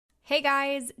Hey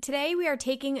guys, today we are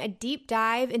taking a deep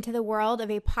dive into the world of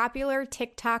a popular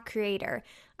TikTok creator.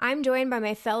 I'm joined by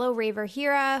my fellow raver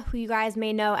Hira, who you guys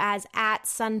may know as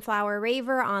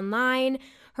 @SunflowerRaver online.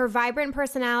 Her vibrant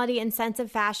personality and sense of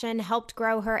fashion helped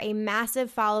grow her a massive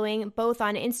following both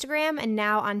on Instagram and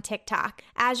now on TikTok.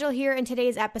 As you'll hear in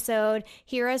today's episode,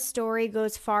 Hira's story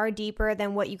goes far deeper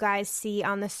than what you guys see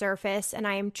on the surface, and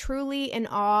I am truly in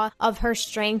awe of her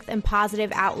strength and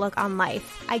positive outlook on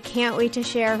life. I can't wait to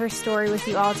share her story with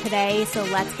you all today, so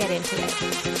let's get into it.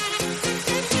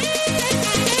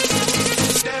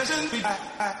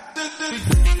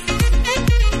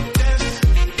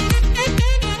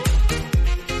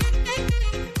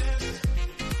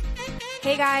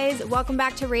 Hey guys, welcome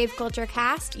back to Rave Culture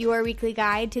Cast, your weekly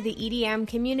guide to the EDM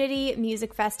community,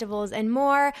 music festivals, and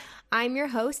more. I'm your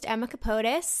host, Emma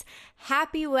Capotis.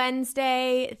 Happy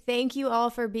Wednesday. Thank you all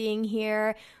for being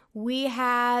here. We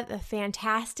have a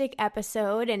fantastic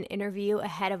episode and interview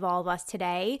ahead of all of us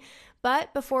today.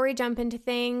 But before we jump into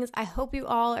things, I hope you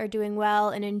all are doing well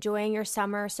and enjoying your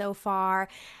summer so far.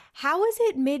 How is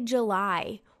it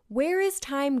mid-July? Where is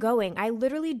time going? I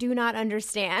literally do not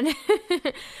understand.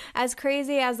 As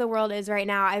crazy as the world is right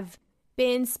now, I've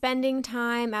been spending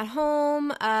time at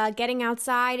home, getting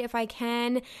outside if I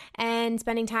can, and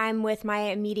spending time with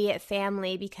my immediate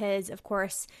family because, of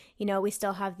course, you know, we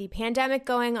still have the pandemic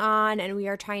going on and we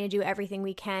are trying to do everything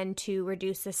we can to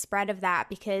reduce the spread of that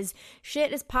because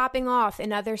shit is popping off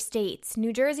in other states.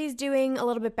 New Jersey's doing a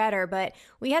little bit better, but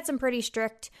we had some pretty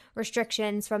strict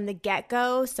restrictions from the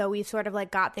get-go, so we've sort of like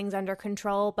got things under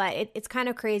control, but it's kind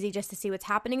of crazy just to see what's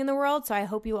happening in the world, so I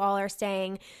hope you all are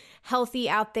staying healthy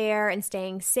out there and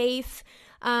staying safe.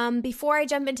 Before I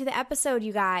jump into the episode,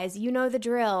 you guys, you know the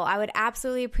drill. I would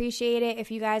absolutely appreciate it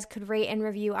if you guys could rate and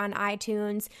review on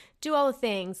iTunes. Do all the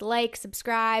things, like,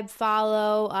 subscribe,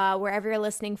 follow, wherever you're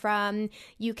listening from.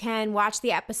 You can watch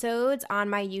the episodes on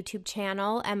my YouTube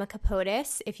channel, Emma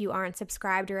Capotis. If you aren't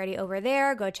subscribed already over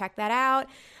there, go check that out.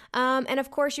 And of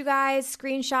course, you guys,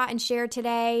 screenshot and share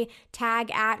today, tag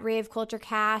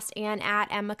 @RaveCultureCast and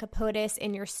 @Emma Capotis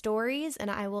in your stories,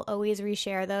 and I will always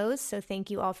reshare those, so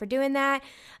thank you all for doing that.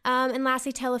 And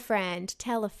lastly, tell a friend,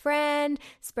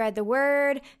 spread the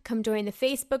word, come join the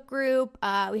Facebook group.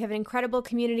 We have an incredible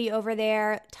community over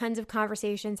there, tons of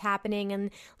conversations happening and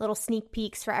little sneak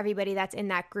peeks for everybody that's in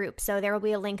that group, so there will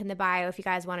be a link in the bio if you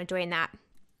guys want to join that.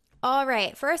 All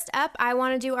right, first up, I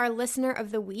want to do our Listener of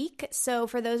the Week. So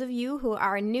for those of you who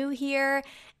are new here,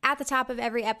 at the top of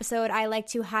every episode, I like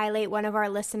to highlight one of our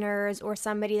listeners or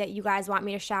somebody that you guys want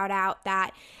me to shout out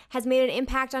that has made an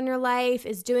impact on your life,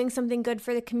 is doing something good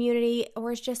for the community,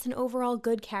 or is just an overall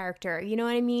good character. You know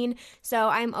what I mean? So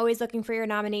I'm always looking for your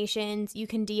nominations. You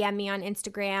can DM me on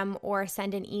Instagram or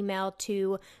send an email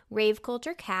to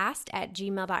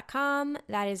raveculturecast@gmail.com.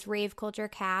 That is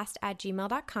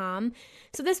raveculturecast@gmail.com.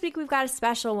 So this week we've got a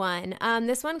special one.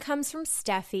 This one comes from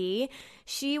Steffi.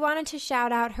 She wanted to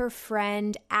shout out her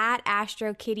friend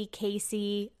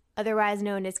 @AstroKittyCasey, otherwise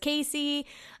known as Casey,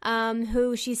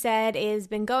 who she said has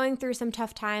been going through some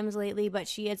tough times lately, but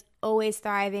she is always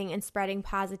thriving and spreading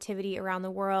positivity around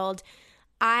the world.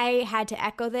 I had to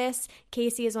echo this.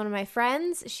 Casey is one of my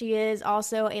friends. She is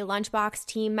also a Lunchbox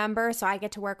team member, so I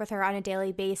get to work with her on a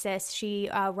daily basis. She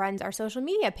runs our social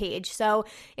media page. So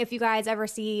if you guys ever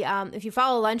see, if you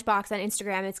follow Lunchbox on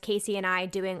Instagram, it's Casey and I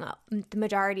doing the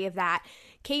majority of that.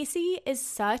 Casey is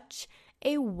such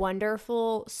a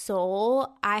wonderful soul.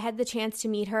 I had the chance to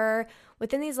meet her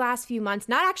within these last few months,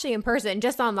 not actually in person,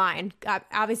 just online.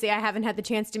 Obviously, I haven't had the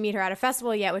chance to meet her at a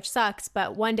festival yet, which sucks,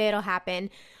 but one day it'll happen.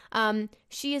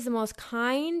 She is the most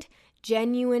kind,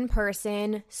 genuine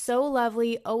person, so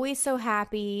lovely, always so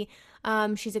happy.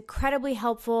 She's incredibly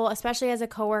helpful, especially as a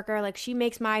coworker. Like, she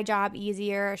makes my job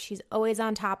easier. She's always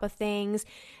on top of things.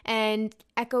 And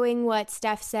echoing what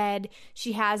Steph said,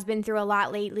 she has been through a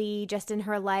lot lately just in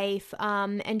her life.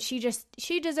 And she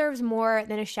deserves more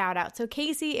than a shout out. So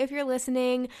Casey, if you're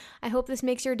listening, I hope this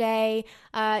makes your day.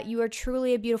 You are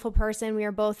truly a beautiful person. We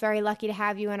are both very lucky to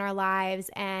have you in our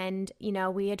lives. And, you know,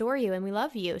 we adore you and we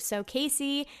love you. So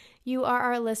Casey, you are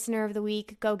our Listener of the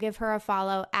Week. Go give her a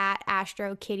follow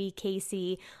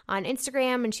 @AstroKittyCasey on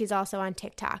Instagram, and she's also on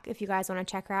TikTok if you guys want to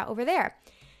check her out over there.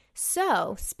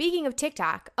 So, speaking of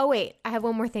TikTok, oh wait, I have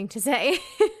one more thing to say.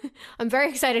 I'm very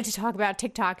excited to talk about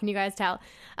TikTok, can you guys tell?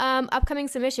 Upcoming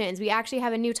submissions. We actually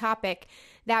have a new topic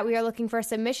that we are looking for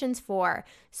submissions for.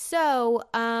 So,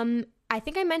 I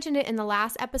think I mentioned it in the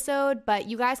last episode, but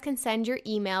you guys can send your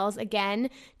emails again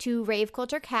to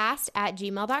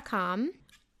raveculturecast@gmail.com.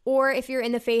 Or if you're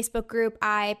in the Facebook group,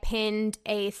 I pinned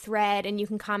a thread and you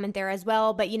can comment there as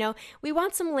well. But, we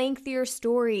want some lengthier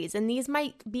stories, and these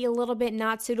might be a little bit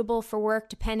not suitable for work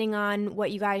depending on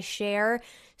what you guys share.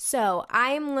 So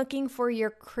I am looking for your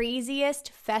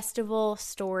craziest festival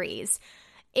stories.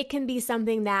 It can be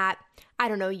something that, I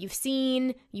don't know, you've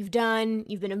seen, you've done,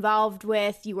 you've been involved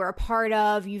with, you were a part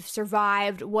of, you've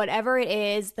survived, whatever it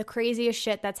is, the craziest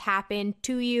shit that's happened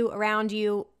to you, around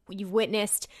you, you've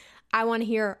witnessed. I want to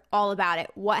hear all about it.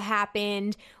 What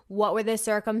happened? What were the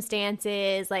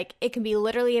circumstances? Like, it can be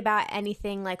literally about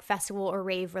anything like festival or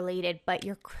rave related, but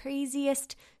your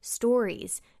craziest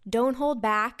stories. Don't hold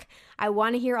back. I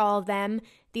want to hear all of them.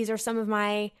 These are some of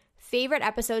my favorite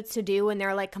episodes to do when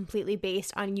they're like completely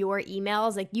based on your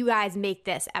emails. Like, you guys make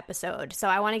this episode. So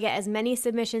I want to get as many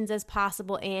submissions as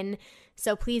possible in.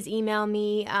 So please email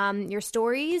me your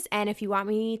stories. And if you want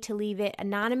me to leave it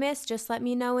anonymous, just let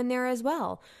me know in there as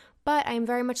well. But I'm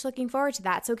very much looking forward to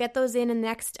that. So get those in the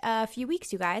next few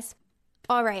weeks, you guys.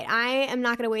 All right, I am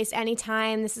not going to waste any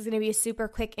time. This is going to be a super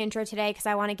quick intro today because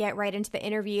I want to get right into the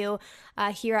interview.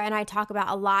 Hira and I talk about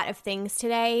a lot of things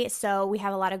today, so we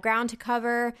have a lot of ground to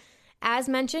cover. As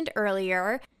mentioned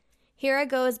earlier, Hira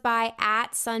goes by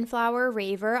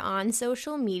 @SunflowerRaver on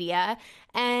social media,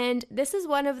 and this is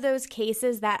one of those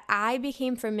cases that I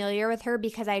became familiar with her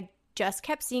because I just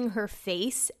kept seeing her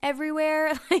face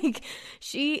everywhere. Like,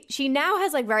 she now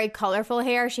has like very colorful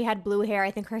hair. She had blue hair.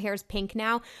 I think her hair is pink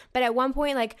now. But at one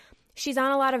point, like, she's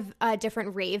on a lot of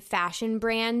different rave fashion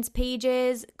brands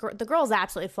pages. The girl's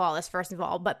absolutely flawless, first of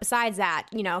all. But besides that,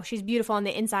 she's beautiful on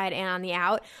the inside and on the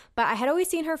out. But I had always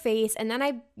seen her face. And then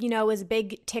I, was a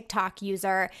big TikTok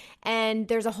user. And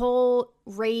there's a whole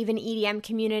rave and EDM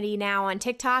community now on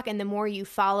TikTok. And the more you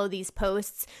follow these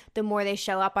posts, the more they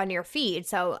show up on your feed.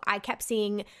 So I kept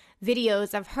seeing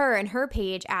videos of her and her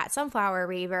page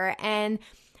 @SunflowerRaver. And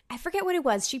I forget what it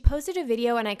was. She posted a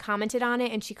video and I commented on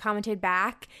it, and she commented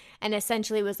back and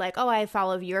essentially was like, oh, I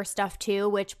follow your stuff too,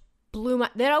 which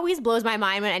that always blows my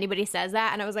mind when anybody says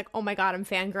that. And I was like, oh my God, I'm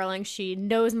fangirling. She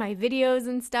knows my videos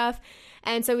and stuff.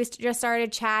 And so we just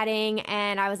started chatting,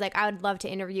 and I was like, I would love to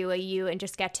interview you and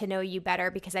just get to know you better,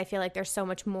 because I feel like there's so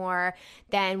much more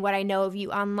than what I know of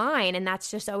you online. And that's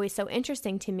just always so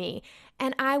interesting to me.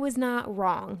 And I was not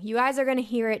wrong. You guys are going to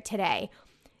hear it today.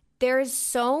 There's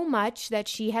so much that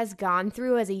she has gone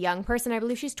through as a young person. I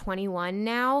believe she's 21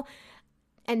 now,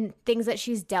 and things that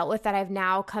she's dealt with that I've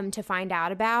now come to find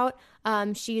out about.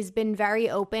 She's been very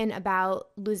open about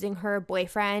losing her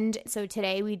boyfriend. So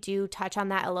today we do touch on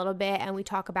that a little bit, and we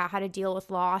talk about how to deal with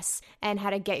loss and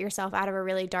how to get yourself out of a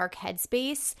really dark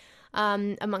headspace,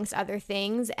 amongst other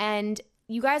things. And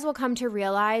you guys will come to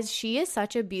realize she is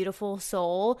such a beautiful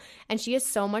soul, and she has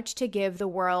so much to give the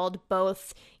world,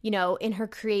 both, in her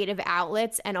creative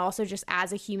outlets and also just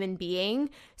as a human being.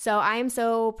 So I am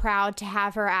so proud to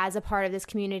have her as a part of this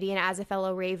community and as a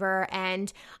fellow raver.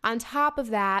 And on top of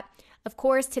that, of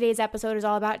course, today's episode is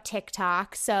all about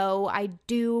TikTok. So I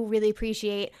do really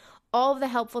appreciate all of the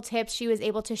helpful tips she was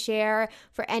able to share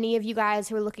for any of you guys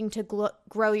who are looking to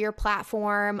grow your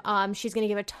platform. She's going to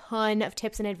give a ton of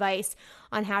tips and advice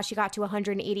on how she got to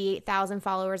 188,000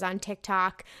 followers on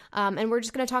TikTok. And we're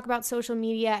just going to talk about social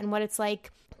media and what it's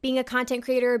like being a content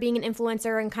creator, being an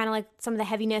influencer, and kind of like some of the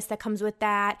heaviness that comes with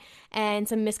that, and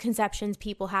some misconceptions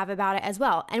people have about it as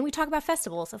well. And we talk about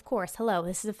festivals, of course. Hello,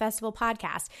 this is a festival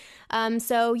podcast.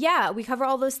 So yeah, we cover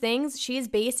all those things. She is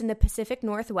based in the Pacific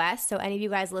Northwest. So any of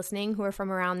you guys listening who are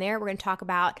from around there, we're going to talk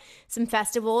about some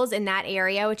festivals in that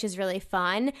area, which is really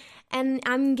fun. And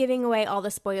I'm giving away all the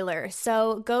spoilers.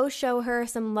 So go show her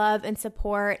some love and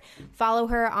support. Follow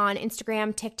her on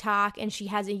Instagram, TikTok, and she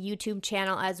has a YouTube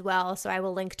channel as well. So I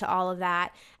will link to all of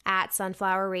that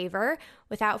 @SunflowerRaver.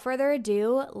 Without further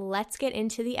ado, let's get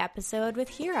into the episode with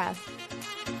Hira.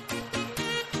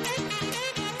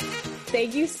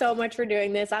 Thank you so much for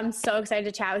doing this. I'm so excited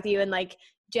to chat with you and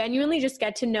genuinely just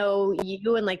get to know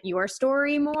you and your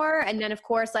story more. And then of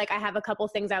course, I have a couple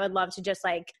things I would love to just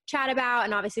chat about,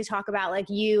 and obviously talk about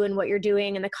you and what you're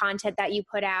doing and the content that you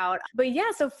put out. But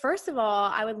yeah, so first of all,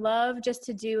 I would love just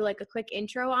to do a quick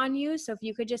intro on you. So if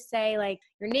you could just say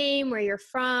your name, where you're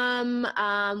from,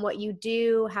 what you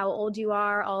do, how old you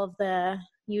are, all of the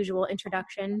usual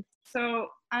introduction. So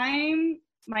my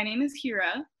name is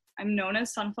Hira. I'm known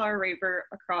as Sunflower Raver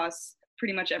across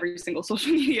pretty much every single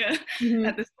social media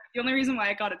at this point. The only reason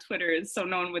why I got a Twitter is so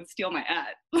no one would steal my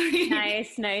ad.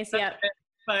 Nice, yeah.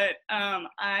 But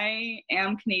I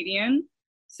am Canadian.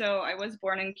 So I was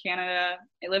born in Canada.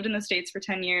 I lived in the States for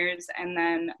 10 years, and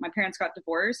then my parents got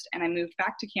divorced, and I moved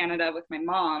back to Canada with my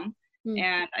mom,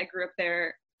 and I grew up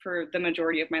there for the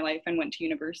majority of my life and went to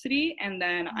university. And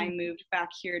then I moved back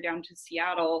here down to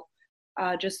Seattle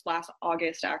just last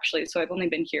August, actually. So I've only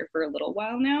been here for a little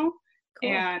while now.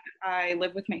 Cool. And I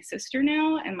live with my sister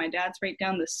now, and my dad's right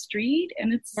down the street.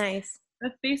 And it's nice.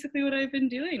 That's basically what I've been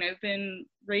doing. I've been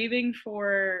raving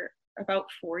for about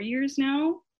 4 years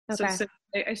now. Okay. So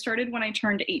I started when I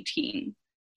turned 18.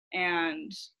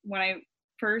 And when I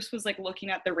first was like looking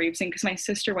at the rave scene, because my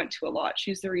sister went to a lot.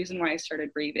 She's the reason why I started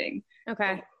raving. Okay.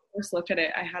 When I first looked at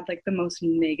it, I had like the most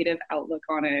negative outlook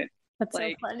on it. That's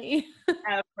like, so funny.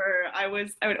 Ever. I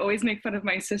would always make fun of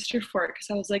my sister for it,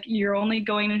 because I was like, you're only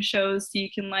going to shows so you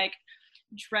can like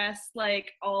dress like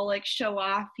all like show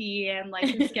offy and like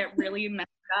just get really messed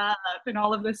up and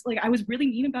all of this. Like, I was really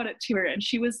mean about it to her, and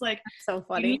she was like, so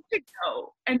funny. You need to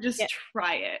go and just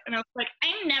try it. And I was like,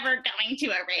 I'm never going to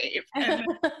a rave. And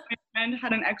my friend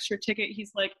had an extra ticket.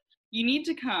 He's like, you need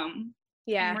to come.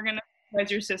 Yeah. And we're gonna surprise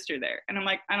your sister there. And I'm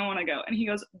like, I don't want to go. And he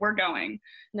goes, we're going.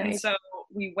 Nice. And so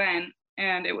we went,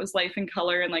 and it was Life in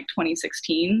Color in like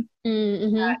 2016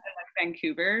 in like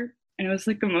Vancouver. And it was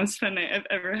like the most fun night I've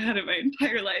ever had in my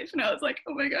entire life. And I was like,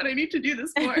 oh my God, I need to do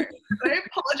this more. I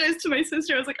apologized to my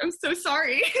sister. I was like, I'm so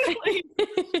sorry. Like,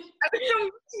 I was so mean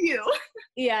to you.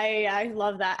 Yeah. I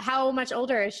love that. How much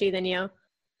older is she than you?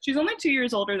 She's only 2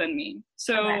 years older than me.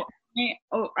 So,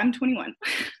 I'm 21.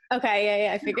 Okay.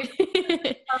 Yeah. I figured.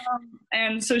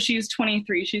 And so she's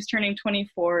 23. She's turning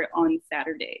 24 on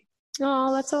Saturday.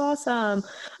 Oh, that's so awesome.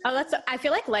 I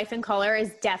feel like Life in Color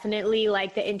is definitely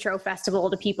like the intro festival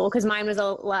to people, because mine was it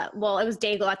was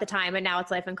Dayglow at the time, and now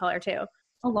it's Life in Color too.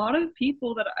 A lot of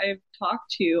people that I've talked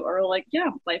to are like, yeah,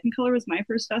 Life in Color was my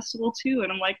first festival too.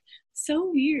 And I'm like, so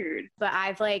weird. But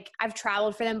I've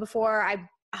traveled for them before.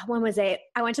 When was it?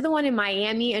 I went to the one in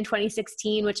Miami in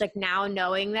 2016, which like now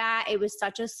knowing that, it was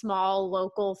such a small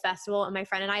local festival. And my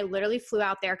friend and I literally flew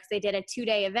out there because they did a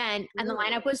 2-day event, and the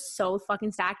lineup was so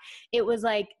fucking stacked. It was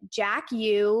like Jack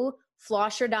U,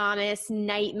 Flosstradamus,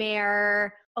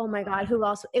 Nightmare. Oh my God, who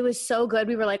else? It was so good.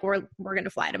 We were like, we're going to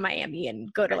fly to Miami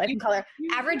and go to Life in Color.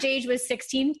 Average age was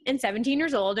 16 and 17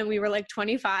 years old, and we were like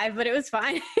 25, but it was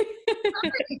fine.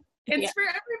 It's for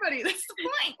everybody. That's the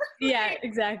point. Yeah,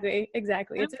 exactly.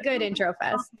 It's a good intro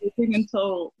fest.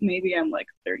 Until maybe I'm like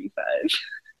 35.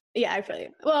 Yeah, I feel you.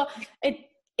 Well,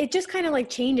 it just kind of like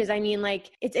changes. I mean,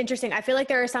 like, it's interesting. I feel like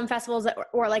there are some festivals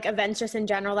or like events just in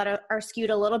general that are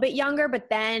skewed a little bit younger, but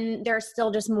then there's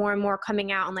still just more and more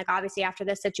coming out. And like, obviously after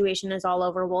this situation is all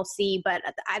over, we'll see. But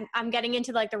I'm getting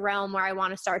into like the realm where I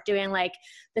want to start doing like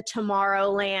the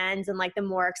Tomorrowlands and like the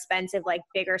more expensive, like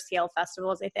bigger scale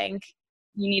festivals, I think.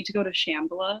 You need to go to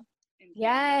Shambhala.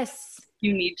 Yes.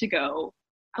 You need to go.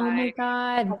 Oh my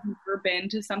God. I've never been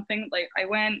to something like I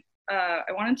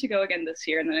wanted to go again this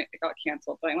year, and then it got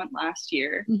canceled, but I went last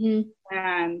year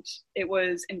and it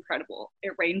was incredible.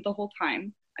 It rained the whole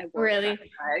time. I wore a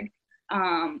bag.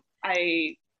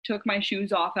 I took my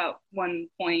shoes off at one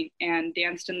point and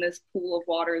danced in this pool of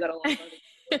water that a lot of other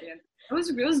people did.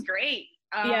 It was great.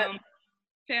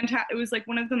 It was like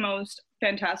one of the most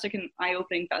fantastic and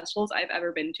eye-opening festivals I've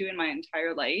ever been to in my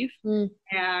entire life.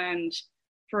 And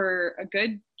for a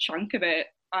good chunk of it,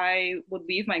 I would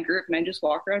leave my group and I'd just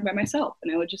walk around by myself,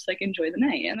 and I would just like enjoy the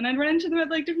night. And then I'd run into them at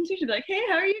like different stations, like, hey,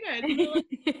 how are you guys? And they're like,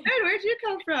 hey, where'd you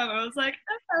come from? I was like,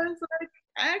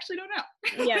 I actually don't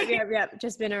know. Yeah.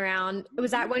 Just been around.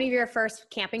 Was that one of your first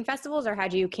camping festivals, or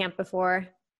had you camped before?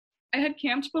 I had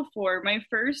camped before. My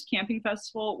first camping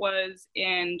festival was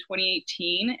in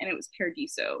 2018, and it was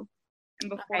Paradiso. And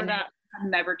before that, I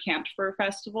never camped for a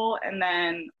festival. And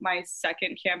then my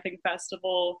second camping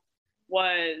festival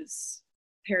was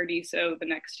Paradiso the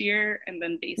next year, and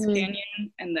then Base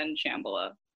Canyon, and then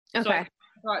Shambhala. Okay. So I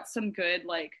got some good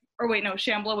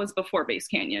Shambhala was before Base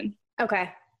Canyon. Okay.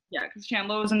 Yeah, because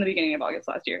Shambhala was in the beginning of August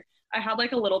last year. I had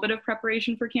like a little bit of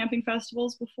preparation for camping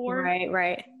festivals before.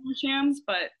 Right. Shams,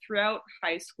 but throughout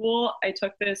high school, I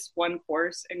took this one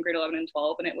course in grade 11 and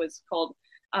 12, and it was called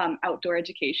outdoor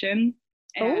education.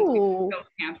 And we would go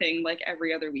camping like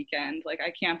every other weekend. Like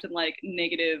I camped in like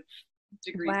negative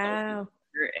degrees Celsius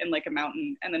in like a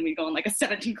mountain, and then we go on like a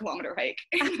 17-kilometer hike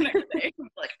the next day.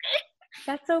 Like,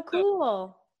 that's so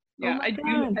cool. Yeah, I do.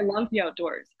 I love the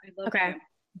outdoors. I love camping.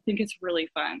 I think it's really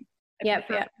fun. I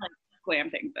prefer like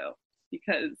glamping though,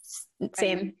 because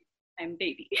I'm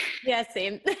baby. Yeah,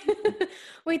 same.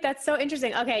 Wait, that's so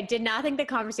interesting. Okay, did not think the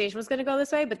conversation was going to go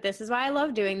this way, but this is why I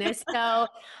love doing this. So,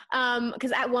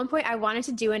 because at one point I wanted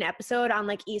to do an episode on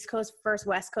like East Coast versus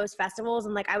West Coast festivals,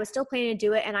 and like I was still planning to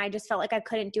do it, and I just felt like I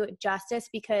couldn't do it justice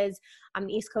because I'm an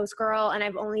East Coast girl, and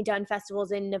I've only done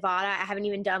festivals in Nevada. I haven't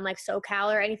even done like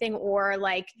SoCal or anything, or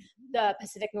like the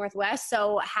Pacific Northwest.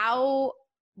 So how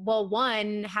well,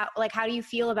 one, how do you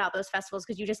feel about those festivals?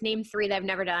 Because you just named 3 that I've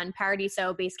never done: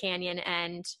 Paradiso, Bass Canyon,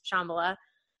 and Shambhala.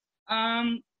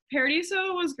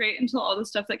 Paradiso was great until all the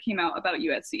stuff that came out about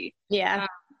USC. Yeah.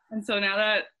 And so now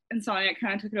that Insomniac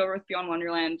kind of took it over with Beyond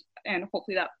Wonderland, and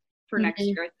hopefully that for next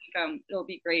year, I think it'll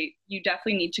be great. You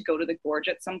definitely need to go to the Gorge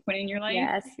at some point in your life.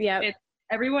 Yes. Yeah.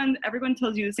 Everyone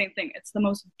tells you the same thing. It's the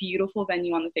most beautiful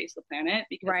venue on the face of the planet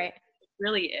because it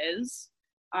really is.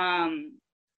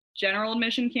 General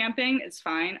admission camping is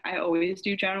fine. I always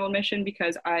do general admission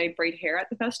because I braid hair at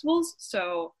the festivals.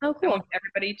 So cool. I want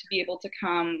everybody to be able to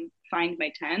come find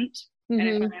my tent. And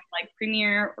if I'm like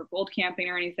premier or gold camping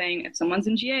or anything, if someone's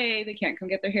in GA, they can't come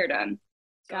get their hair done.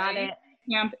 So Got it.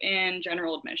 Camp in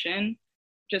general admission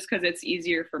just because it's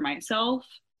easier for myself.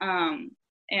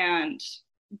 And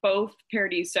both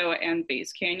Paradiso and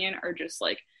Bass Canyon are just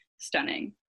like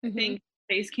stunning. I think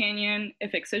Bass Canyon,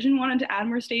 if Excision wanted to add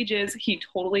more stages, he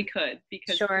totally could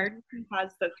because he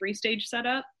has the 3-stage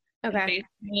setup. Okay. Bass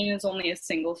Canyon is only a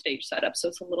single stage setup, so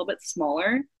it's a little bit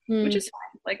smaller, which is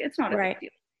fine. Like, it's not a big deal.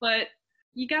 But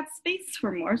you got space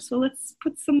for more, so let's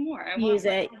put some more. I Use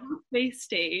it. Bass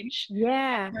stage.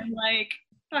 Yeah. And like,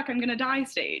 fuck, I'm gonna die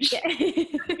stage. Yeah.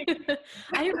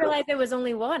 I didn't realize there was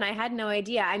only one. I had no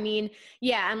idea. I mean,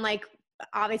 yeah, and like,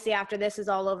 obviously after this is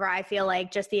all over, I feel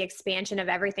like just the expansion of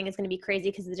everything is going to be crazy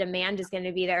because the demand is going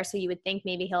to be there. So you would think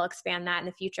maybe he'll expand that in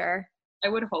the future. I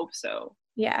would hope so.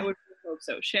 Yeah. I would hope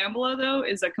so. Shambhala, though,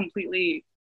 is completely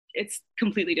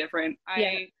different.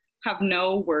 I have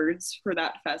no words for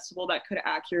that festival that could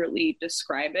accurately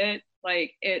describe it.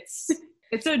 Like, it's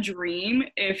a dream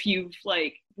if you've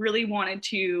like really wanted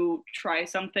to try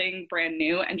something brand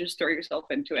new and just throw yourself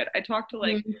into it. I talked to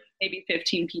like maybe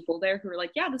 15 people there who were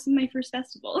like, yeah, this is my first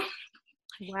festival.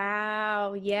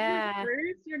 Wow. Yeah.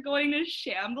 You're going to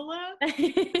Shambhala?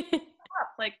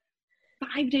 Like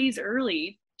 5 days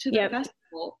early to the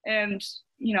festival and,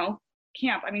 you know,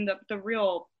 camp. I mean,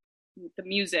 the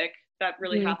music that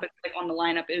really happens like on the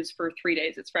lineup is for 3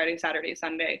 days. It's Friday, Saturday,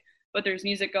 Sunday. But there's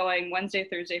music going Wednesday,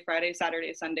 Thursday, Friday,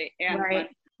 Saturday, Sunday, and Monday.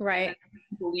 Right. And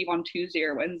people leave on Tuesday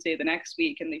or Wednesday the next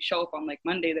week, and they show up on like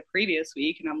Monday the previous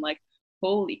week, and I'm like,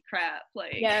 holy crap!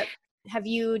 Like, yeah. Have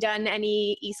you done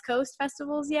any East Coast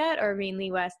festivals yet, or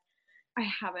mainly West? I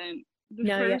haven't. The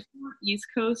first East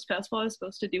Coast festival I was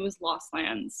supposed to do was Lost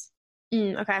Lands.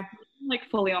 Okay. Like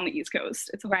fully on the East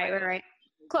Coast. It's right.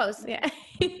 Close, yeah.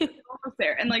 Almost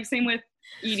there, and like same with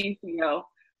EDCO.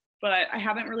 But I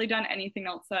haven't really done anything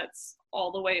else that's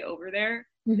all the way over there.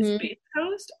 Is Bass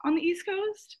Coast on the East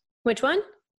Coast? Which one?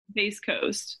 Bass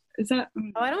Coast. Is that?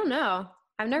 Oh, I don't know.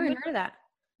 I've never even heard of that.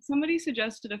 Somebody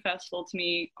suggested a festival to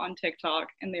me on TikTok,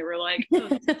 and they were like, oh,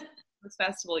 this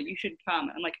festival, you should come.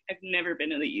 I'm like, I've never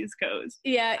been to the East Coast.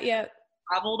 Yeah.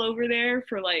 Traveled over there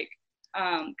for like,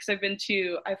 because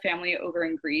I have family over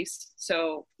in Greece.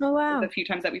 So the few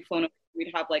times that we've flown over,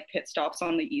 we'd have like pit stops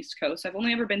on the East Coast. I've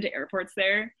only ever been to airports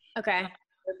there. Okay.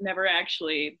 I've never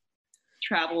actually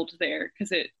traveled there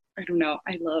because I don't know.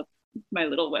 I love my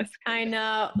little West Coast. I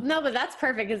know. No, but that's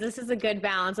perfect because this is a good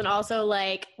balance. And also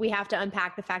like we have to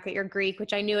unpack the fact that you're Greek,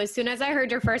 which I knew as soon as I heard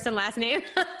your first and last name.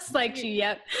 I was like,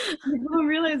 yep. I don't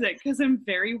realize it because I'm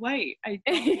very white. I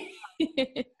don't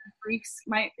Greeks.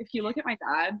 If you look at my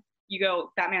dad, you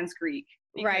go, that man's Greek.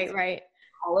 Right.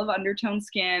 Olive undertone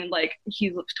skin, like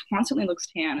he constantly looks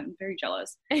tan. I'm very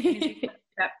jealous.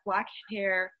 That black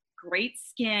hair, great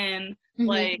skin,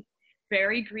 like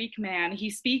very Greek man.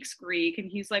 He speaks Greek, and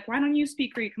he's like, "Why don't you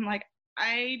speak Greek?" I'm like,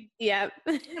 "I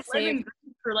lived in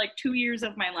Greek for like 2 years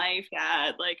of my life,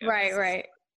 Dad." Like, right.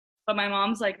 But my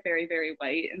mom's like very, very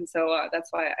white, and so that's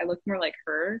why I look more like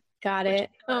her. Got it.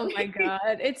 Oh my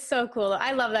God. It's so cool.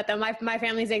 I love that though. My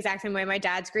family's the exact same way. My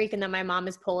dad's Greek and then my mom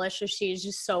is Polish. So she's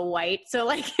just so white. So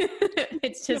like,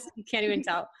 it's just, you can't even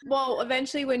tell. Well,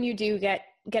 eventually when you do get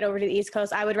over to the East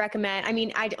Coast, I would recommend, I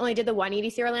mean, I only did the one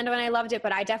EDC Orlando and I loved it,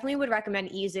 but I definitely would recommend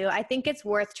EZoo. I think it's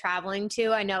worth traveling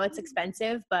to. I know it's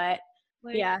expensive, but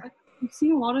like, yeah. I've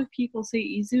seen a lot of people say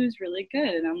EZoo is really good.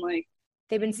 And I'm like,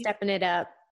 they've been stepping it up.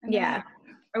 Yeah.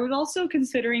 I was also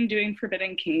considering doing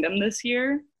Forbidden Kingdom this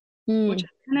year, which I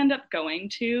didn't end up going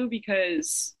to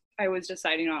because I was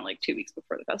deciding on like 2 weeks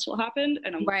before the festival happened.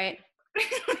 And I'm right. I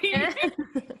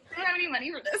don't have any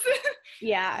money for this.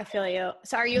 Yeah, I feel you.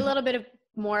 So are you a little bit of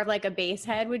more of like a bass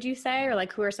head, would you say? Or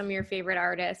like who are some of your favorite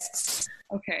artists?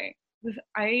 Okay.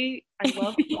 I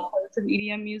love all types of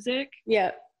EDM music.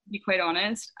 Yeah. To be quite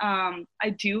honest. I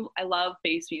love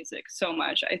bass music so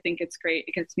much. I think it's great.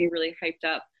 It gets me really hyped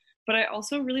up. But I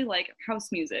also really like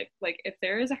house music. Like if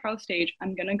there is a house stage,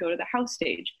 I'm going to go to the house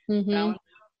stage. Valentin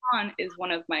is one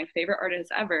of my favorite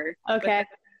artists ever. Okay.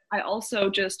 But I also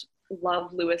just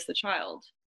love Louis the Child.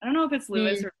 I don't know if it's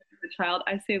Louis or the Child.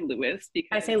 I say Louis because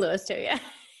I say Louis too. Yeah.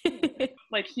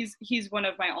 Like he's one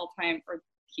of my all-time, or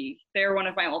they're one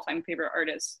of my all-time favorite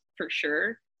artists for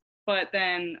sure. But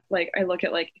then like I look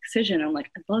at like Excision, I'm like,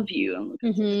 I love you. I'm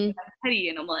like, Petty,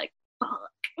 and I'm like, fuck.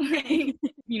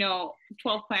 You know,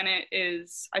 12th Planet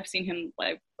is, I've seen him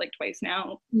live like twice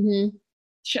now.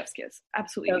 Chef's kiss,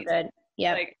 absolutely so good.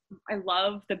 Yeah, like I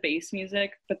love the bass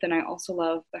music, but then I also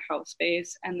love the house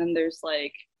bass, and then there's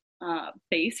like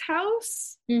bass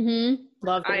house.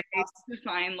 Love I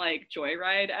define like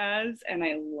Joyride as, and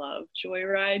I love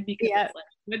Joyride because it's like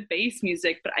good bass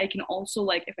music, but I can also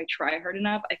like, if I try hard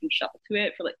enough, I can shuffle to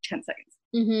it for like 10 seconds.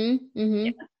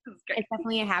 Yeah, it's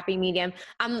definitely a happy medium.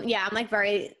 I'm like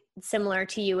very similar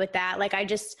to you with that. Like I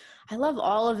love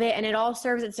all of it, and it all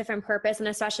serves its different purpose. And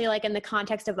especially like in the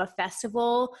context of a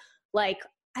festival, like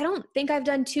I don't think I've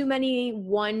done too many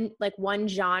one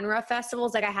genre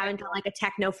festivals. Like I haven't done like a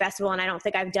techno festival, and I don't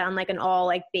think I've done like an all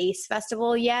like bass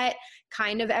festival yet,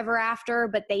 kind of ever after,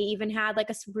 but they even had like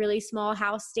a really small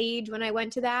house stage when I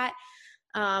went to that.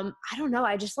 I don't know.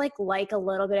 I just like a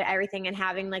little bit of everything, and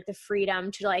having like the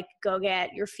freedom to like go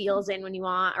get your feels in when you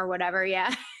want or whatever.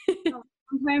 Yeah.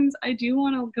 Sometimes I do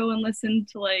want to go and listen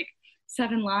to like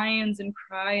Seven Lions and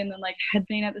cry and then like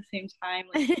headbang at the same time,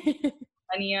 like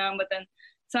Millennium, but then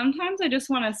sometimes I just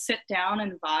want to sit down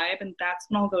and vibe, and that's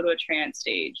when I'll go to a trance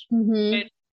stage. It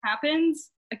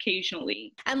happens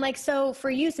occasionally. And like, so for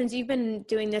you, since you've been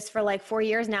doing this for like 4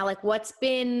 years now, like what's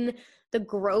been the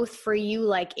growth for you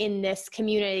like in this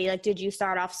community? Like did you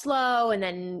start off slow and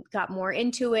then got more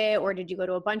into it, or did you go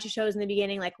to a bunch of shows in the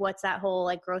beginning? Like what's that whole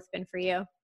like growth been for you?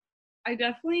 I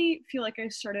definitely feel like I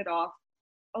started off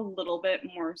a little bit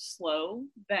more slow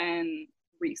than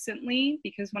recently,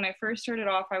 because when I first started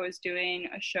off, I was doing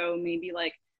a show maybe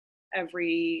like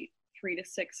every 3 to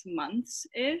 6 months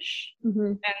ish.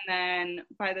 And then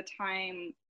by the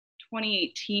time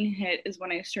 2018 hit is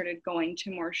when I started going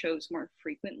to more shows more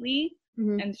frequently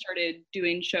and started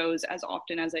doing shows as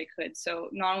often as I could. So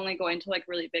not only going to like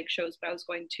really big shows, but I was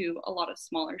going to a lot of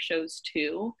smaller shows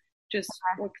too. Just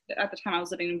at the time I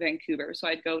was living in Vancouver, so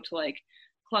I'd go to like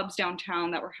clubs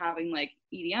downtown that were having like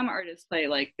EDM artists play.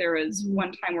 Like there was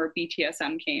one time where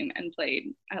BTSM came and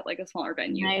played at like a smaller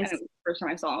venue, and it was the first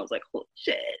time I saw it, I was like, holy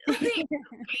shit. Crazy.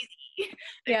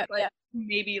 Like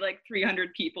maybe like 300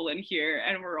 people in here,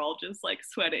 and we're all just like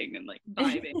sweating and like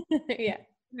vibing. It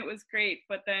was great.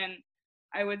 But then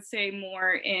I would say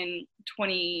more in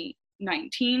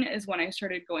 2019 is when I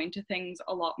started going to things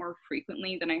a lot more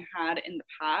frequently than I had in the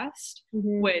past,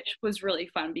 which was really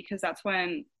fun, because that's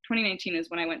when 2019 is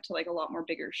when I went to like a lot more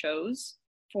bigger shows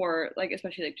for like,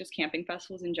 especially like just camping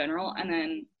festivals in general. And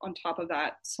then on top of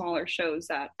that, smaller shows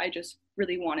that I just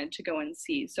really wanted to go and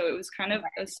see. So it was kind of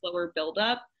a slower build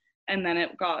up, and then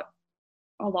it got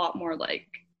a lot more like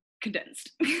condensed.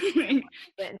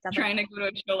 Trying to go to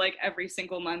a show like every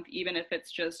single month, even if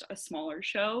it's just a smaller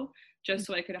show, just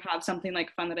so I could have something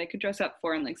like fun that I could dress up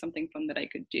for, and like something fun that I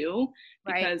could do,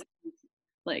 because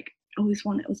like I was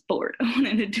bored. I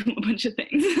wanted to do a bunch of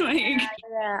things.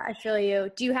 I feel you.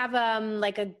 Do you have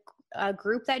like a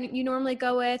group that you normally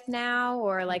go with now,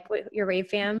 or like your rave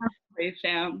fam? Rave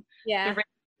fam. Yeah. The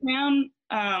rave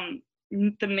fam,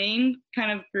 the main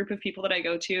kind of group of people that I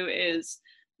go to is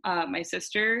my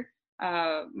sister,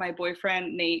 my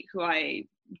boyfriend Nate, who I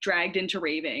dragged into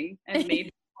raving and made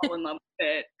him fall in love with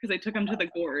it because I took him to the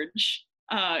Gorge.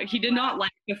 He did not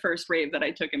like the first rave that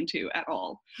I took him to at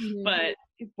all, but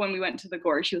when we went to the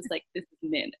Gorge, he was like, "This is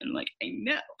mint," and I'm like, "I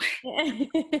know."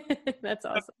 That's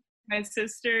awesome. My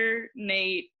sister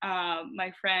Nate,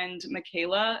 my friend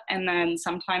Michaela, and then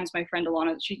sometimes my friend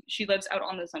Alana. She lives out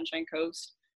on the Sunshine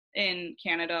Coast in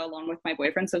Canada along with my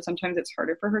boyfriend, so sometimes it's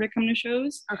harder for her to come to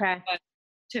shows. Okay. But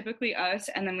typically us,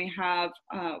 and then we have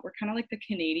we're kind of like the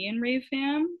Canadian rave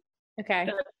fam. Okay.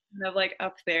 Kind of like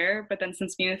up there, but then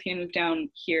since me and Athena moved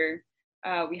down here,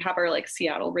 we have our like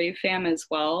Seattle rave fam as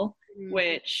well,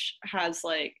 which has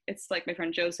like, it's like my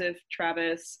friend Joseph,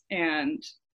 Travis, and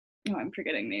I'm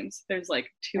forgetting names. There's like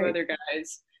two other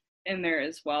guys in there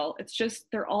as well. It's just,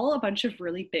 they're all a bunch of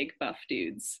really big buff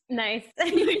dudes. Nice.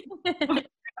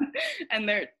 And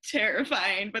they're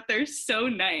terrifying, but they're so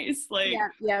nice. Like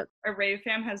our rave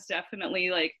fam has definitely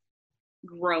like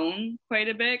grown quite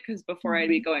a bit, because before I'd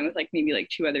be going with like maybe like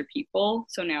 2 other people.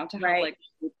 So now to have like,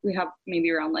 we have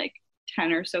maybe around like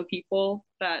 10 or so people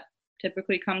that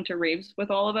typically come to raves with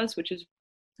all of us, which is,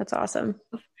 that's awesome.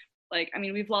 Like, I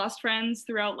mean, we've lost friends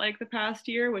throughout like the past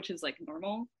year, which is like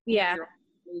normal. Yeah.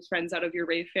 Lose friends out of your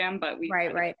rave fam, but we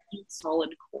have a solid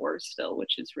core still,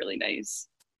 which is really nice.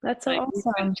 That's so awesome.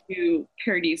 We went to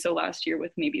Paradiso last year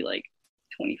with maybe like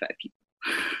 25 people.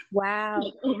 Wow.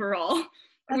 Like, overall.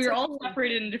 We were all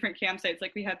separated in different campsites.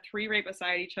 Like we had 3 right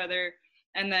beside each other.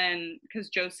 And then because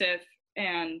Joseph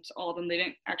and all of them, they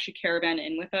didn't actually caravan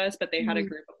in with us, but they had a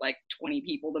group of like 20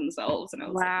 people themselves. And I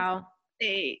was like,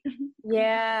 hey.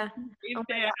 Yeah. Oh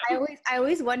I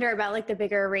always wonder about like the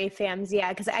bigger rave fams.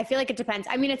 Yeah. Cause I feel like it depends.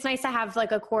 I mean, it's nice to have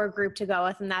like a core group to go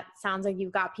with, and that sounds like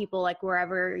you've got people like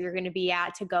wherever you're going to be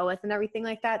at to go with and everything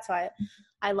like that. So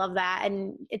I love that.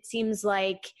 And it seems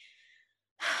like,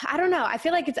 I don't know. I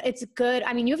feel like it's good.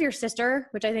 I mean, you have your sister,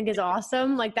 which I think is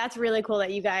awesome. Like that's really cool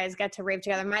that you guys get to rave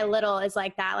together. My little is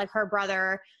like that, like her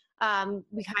brother,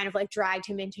 we kind of like dragged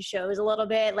him into shows a little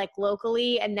bit like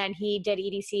locally. And then he did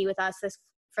EDC with us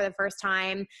for the first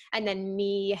time. And then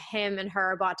me, him and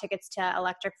her bought tickets to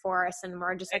Electric Forest, and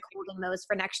we're just like holding those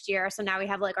for next year. So now we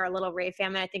have like our little rave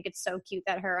family. I think it's so cute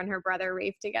that her and her brother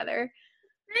rave together.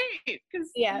 Great.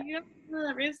 Cause you have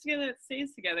that raves together, it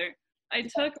stays together. I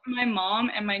took my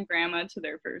mom and my grandma to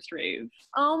their first rave.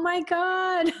 Oh my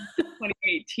God.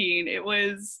 2018. It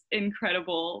was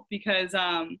incredible because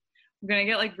I'm going to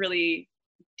get like really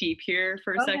deep here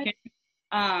for a second.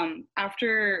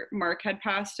 After Mark had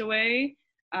passed away,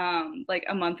 like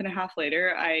a month and a half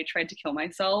later, I tried to kill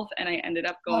myself, and I ended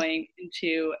up going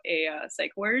into a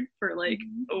psych ward for like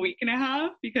a week and a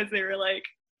half because they were like,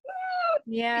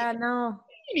 you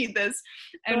need this.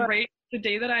 And right the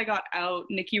day that I got out,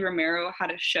 Nikki Romero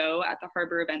had a show at the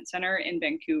Harbor Event Center in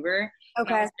Vancouver.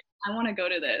 Okay. I was like, I want to go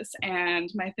to this. And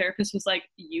my therapist was like,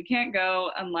 you can't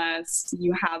go unless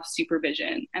you have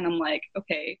supervision. And I'm like,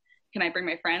 okay, can I bring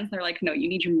my friends? They're like, no, you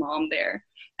need your mom there.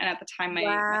 And at the time,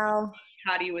 my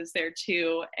Patty was there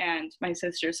too, and my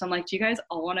sister. So I'm like, do you guys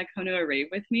all want to come to a rave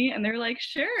with me? And they're like,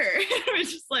 sure. It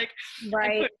was just like,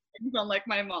 I put things on like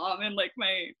my mom and like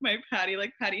my Patty.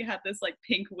 Like Patty had this like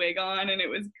pink wig on, and it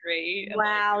was great. And,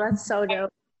 that's so dope.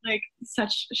 Like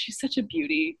she's such a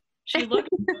beauty. She looked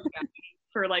so young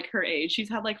for like her age. She's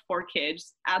had like 4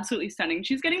 kids, absolutely stunning.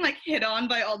 She's getting like hit on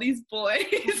by all these boys.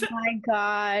 Oh my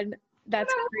God,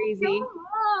 that's crazy.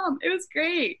 It was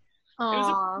great. Aww. It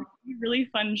was a really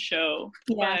fun show.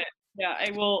 Yeah. But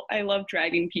yeah, I love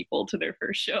dragging people to their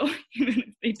first show, even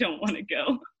if they don't want to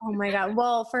go. Oh my God.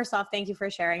 Well, first off, thank you for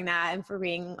sharing that and for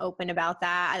being open about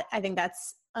that. I think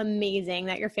that's amazing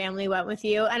that your family went with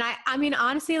you. And I mean,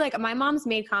 honestly, like my mom's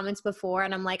made comments before,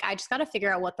 and I'm like, I just got to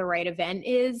figure out what the right event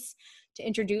is to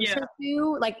introduce her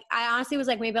to. Like, I honestly was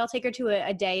like, maybe I'll take her to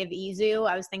a day of Izu.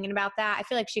 I was thinking about that. I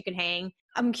feel like she could hang.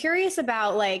 I'm curious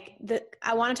about like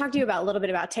I want to talk to you about a little bit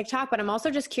about TikTok, but I'm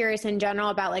also just curious in general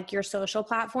about like your social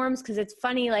platforms. Cause it's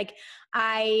funny, like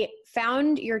I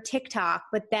found your TikTok,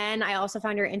 but then I also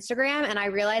found your Instagram, and I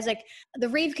realized like the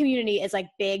rave community is like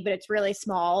big, but it's really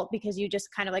small because you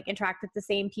just kind of like interact with the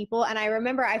same people. And I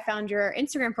remember I found your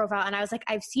Instagram profile, and I was like,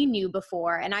 I've seen you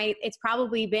before. And it's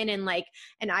probably been in like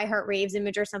an I Heart Raves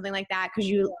image or something like that, cause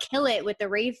you kill it with the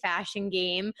rave fashion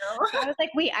game. So I was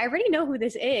like, wait, I already know who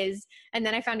this is. And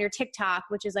then I found your TikTok,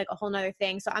 which is like a whole nother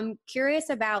thing. So I'm curious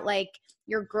about like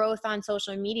your growth on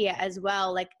social media as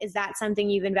well. Like, is that something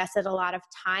you've invested a lot of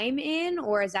time in,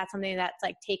 or is that something that's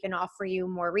like taken off for you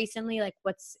more recently? Like,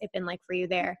 what's it been like for you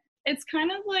there? It's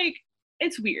kind of like,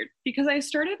 it's weird because I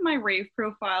started my rave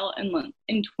profile in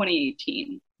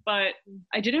 2018, but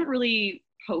I didn't really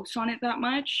post on it that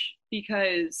much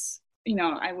because, you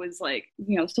know, I was like,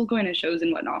 you know, still going to shows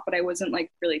and whatnot, but I wasn't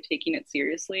like really taking it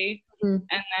seriously. And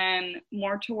then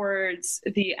more towards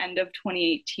the end of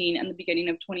 2018 and the beginning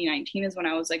of 2019 is when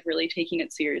I was like really taking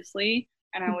it seriously.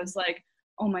 And I was like,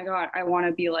 oh my God, I want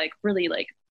to be like really like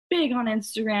big on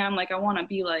Instagram. Like I want to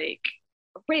be like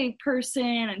a rave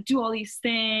person and do all these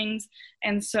things.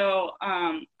 And so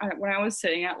when I was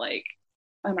sitting at like,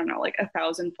 I don't know, like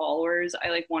 1,000 followers, I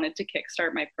like wanted to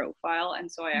kickstart my profile.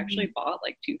 And so I actually bought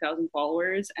like 2,000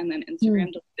 followers, and then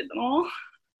Instagram deleted them all.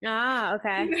 Ah, okay.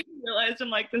 I realized I'm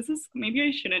like, maybe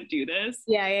I shouldn't do this.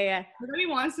 Yeah. Everybody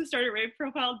wants to start a rave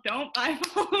profile. Don't buy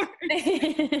followers.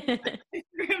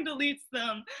 Instagram deletes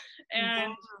them.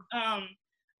 And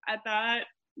at that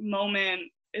moment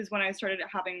is when I started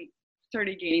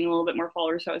gaining a little bit more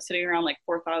followers. So I was sitting around like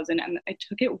 4,000, and I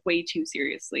took it way too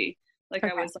seriously. Like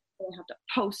I was like, I have to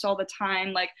post all the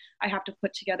time. Like I have to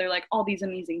put together like all these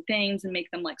amazing things and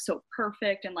make them like so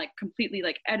perfect and like completely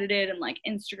like edited and like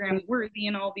Instagram worthy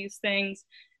and all these things.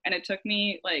 And it took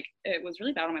me like, it was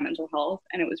really bad on my mental health,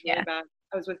 and it was really bad.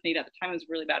 I was with Nate at the time. It was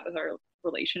really bad with our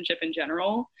relationship in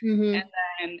general. And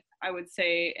then I would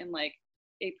say in like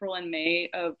April and May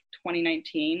of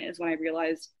 2019 is when I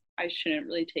realized I shouldn't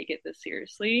really take it this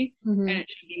seriously, and it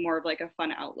should be more of like a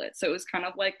fun outlet. So it was kind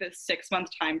of like this 6-month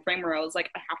time frame where I was like,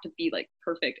 I have to be like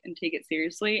perfect and take it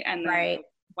seriously. And then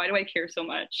why do I care so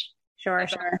much? Sure.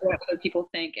 What other people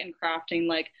think, and crafting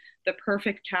like the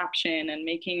perfect caption and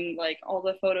making like all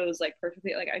the photos like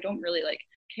perfectly. Like I don't really like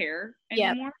care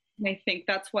anymore. And I think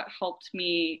that's what helped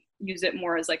me use it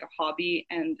more as like a hobby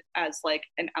and as like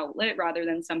an outlet rather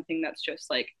than something that's just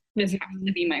like, this has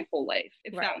to be my whole life,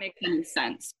 if that makes any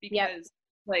sense. Because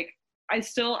like I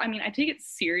take it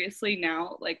seriously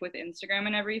now, like with Instagram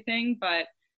and everything, but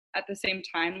at the same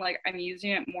time, like I'm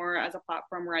using it more as a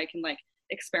platform where I can like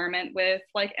experiment with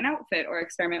like an outfit or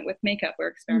experiment with makeup or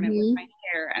experiment with my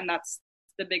hair. And that's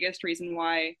the biggest reason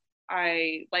why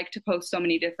I like to post so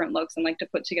many different looks and like to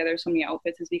put together so many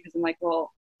outfits, is because I'm like,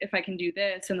 well, if I can do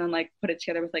this and then like put it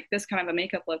together with like this kind of a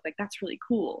makeup look, like that's really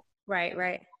cool.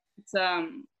 Right.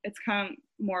 It's kind of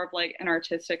more of like an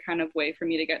artistic kind of way for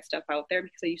me to get stuff out there,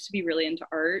 because I used to be really into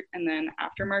art, and then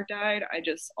after Mark died,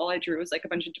 all I drew was like a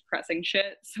bunch of depressing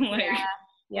shit. So like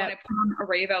when I put on a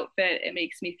rave outfit, it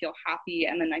makes me feel happy,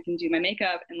 and then I can do my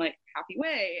makeup in like happy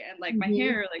way, and like my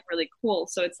hair like really cool.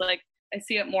 So it's like I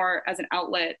see it more as an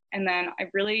outlet. And then I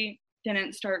really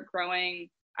didn't start growing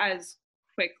as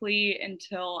quickly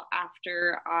until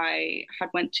after I had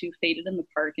went to Faded in the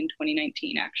Park in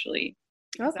 2019, actually.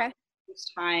 Okay. This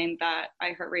time that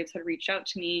iHeartRaves had reached out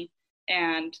to me,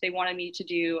 and they wanted me to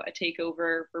do a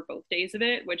takeover for both days of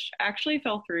it, which actually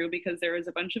fell through because there was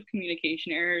a bunch of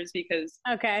communication errors, because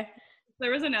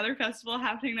there was another festival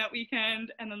happening that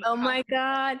weekend, and then my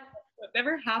God, it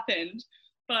never happened.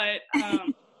 But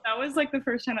that was like the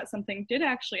first time that something did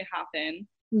actually happen.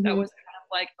 That was kind of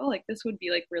like, oh, like this would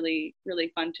be like really,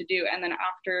 really fun to do. And then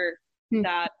after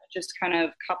that, just kind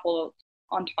of coupled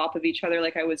on top of each other,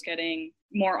 like I was getting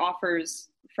more offers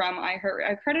from iHeart.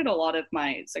 I credit a lot of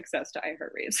my success to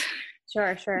iHeartRaves.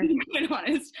 Sure. To be quite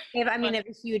honest. They have a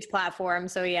huge platform,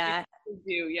 so They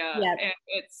do, and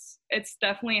it's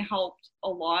definitely helped a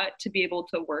lot to be able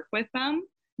to work with them.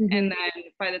 And then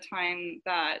by the time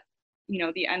that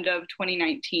the end of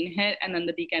 2019 hit, and then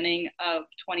the beginning of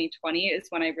 2020 is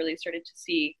when I really started to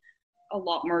see a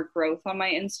lot more growth on my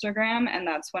Instagram. And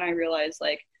that's when I realized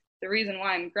like the reason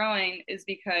why I'm growing is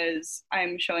because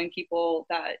I'm showing people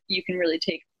that you can really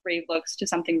take rave looks to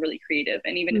something really creative.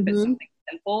 And even if it's something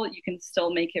simple, you can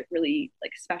still make it really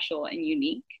like special and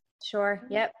unique. Sure.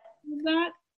 Yep.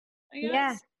 That, I guess.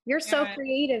 Yeah. You're so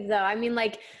creative though. I mean,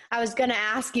 like I was going to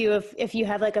ask you if you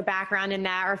had like a background in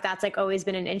that, or if that's like always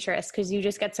been an interest, because you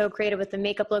just get so creative with the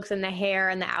makeup looks and the hair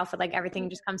and the outfit, like everything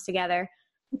just comes together.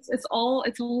 It's all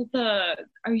I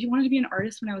wanted to be an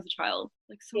artist when I was a child,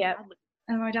 like so badly.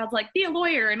 And my dad's like, be a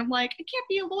lawyer. And I'm like, I can't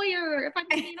be a lawyer if I'm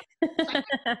being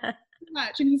too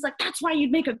much. And he's like, that's why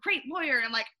you'd make a great lawyer. And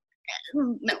I'm like,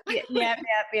 no.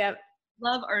 Yep.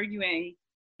 Love arguing,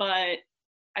 but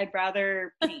I'd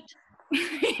rather paint.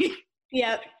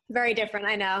 Yep. Very different.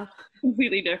 I know.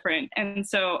 Completely different. And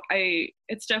so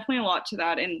it's definitely a lot to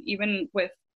that. And even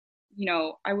with,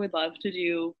 I would love to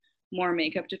do more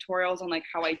makeup tutorials on like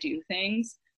how I do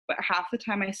things. But half the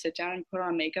time I sit down and put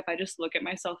on makeup, I just look at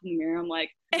myself in the mirror. I'm like,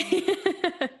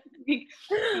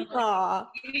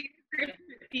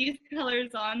 these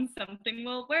colors on, something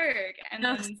will work. And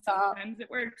then sometimes it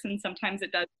works and sometimes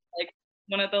it doesn't. Like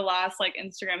one of the last like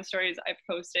Instagram stories I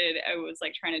posted, I was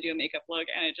like trying to do a makeup look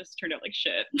and it just turned out like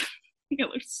shit. It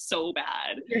looked so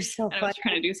bad. You're so funny. I was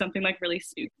trying to do something like really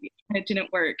spooky and it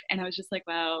didn't work. And I was just like,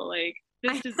 wow, like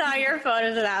I saw your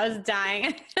photos of that. I was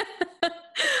dying.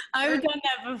 I've done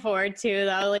that before too,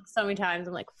 though. Like so many times,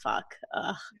 I'm like, "Fuck."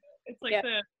 Ugh. It's like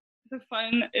the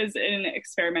fun is in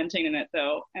experimenting in it,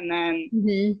 though. And then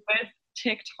with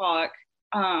TikTok,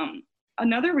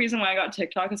 another reason why I got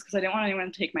TikTok is because I didn't want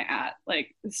anyone to take my ad.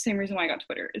 Like the same reason why I got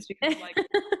Twitter is because I'm like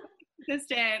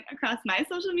consistent across my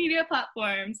social media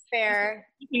platforms. Fair.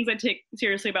 Things I take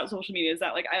seriously about social media is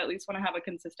that like I at least want to have a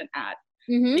consistent ad.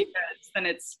 Because then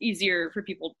it's easier for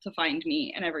people to find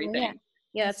me and everything.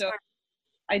 Yeah, that's so smart.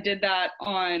 I did that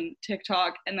on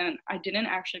TikTok, and then I didn't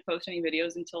actually post any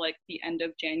videos until like the end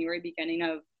of January, beginning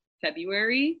of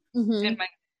February. And my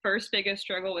first biggest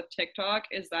struggle with TikTok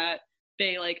is that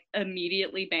they like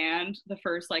immediately banned the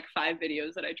first like 5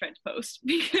 videos that I tried to post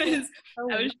because I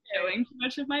was showing too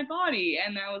much of my body.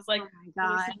 And I was like, oh my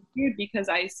God. This is weird because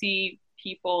I see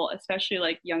people, especially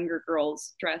like younger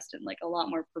girls, dressed in like a lot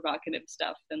more provocative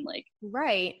stuff than like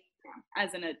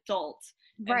as an adult.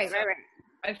 Right.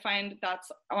 I find that's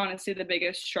honestly the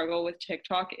biggest struggle with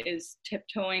TikTok is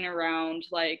tiptoeing around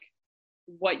like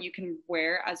what you can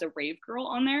wear as a rave girl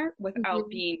on there without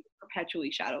being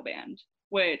perpetually shadow banned,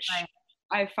 which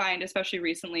I find, especially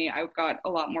recently, I've got a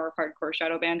lot more hardcore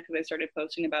shadow banned because I started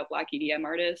posting about Black EDM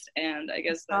artists, and I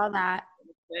guess that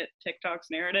fit TikTok's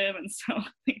narrative, and so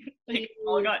like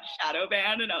all got shadow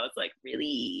banned, and I was like,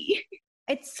 really?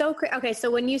 It's so okay.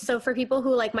 So for people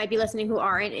who like might be listening who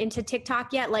aren't into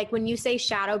TikTok yet, like when you say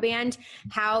shadow banned,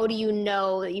 how do you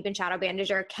know that you've been shadow banned? Is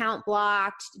your account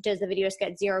blocked? Does the videos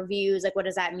get 0 views? Like, what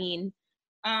does that mean?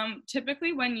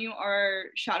 Typically when you are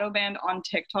shadow banned on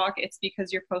TikTok, it's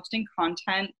because you're posting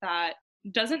content that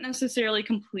doesn't necessarily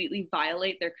completely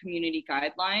violate their community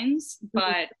guidelines,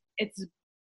 but it's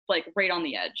like right on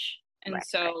the edge. And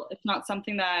so it's not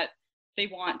something that they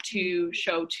want to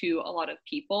show to a lot of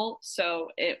people. So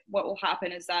what will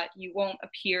happen is that you won't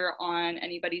appear on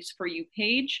anybody's For You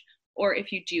page, or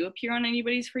if you do appear on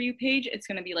anybody's For You page, it's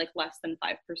going to be like less than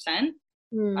 5%.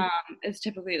 Is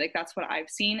typically like, that's what I've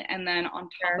seen. And then on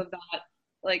top of that,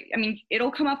 like, I mean,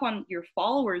 it'll come up on your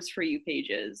followers For You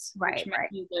pages, which might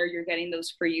be where you're getting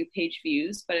those For You page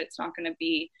views, but it's not going to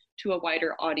be to a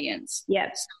wider audience.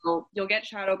 Yes. So you'll get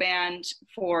shadow banned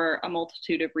for a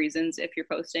multitude of reasons if you're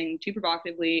posting too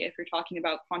provocatively, if you're talking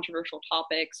about controversial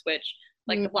topics, which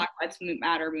like the Black Lives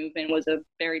Matter movement was a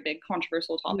very big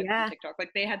controversial topic on TikTok.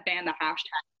 Like they had banned the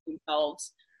hashtag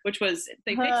themselves, which was,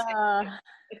 they fixed it.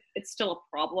 It's still a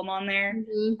problem on there.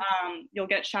 You'll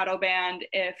get shadow banned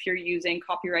if you're using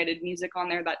copyrighted music on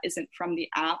there that isn't from the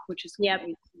app, which is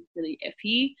really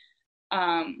iffy.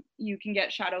 You can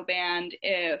get shadow banned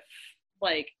if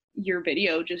like your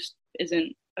video just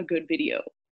isn't a good video.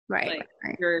 Like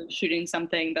you're shooting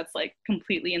something that's like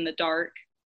completely in the dark,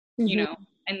 you know,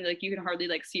 and like you can hardly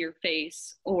like see your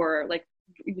face, or like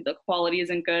the quality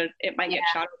isn't good. It might get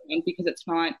shadow banned because it's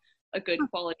not a good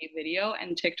quality video,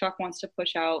 and TikTok wants to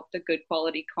push out the good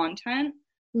quality content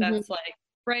that's like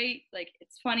bright, like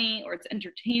it's funny, or it's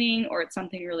entertaining, or it's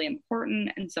something really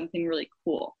important and something really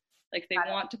cool. Like they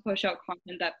want to push out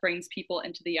content that brings people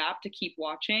into the app to keep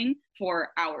watching for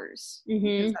hours.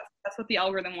 Because that's what the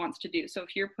algorithm wants to do. So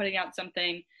if you're putting out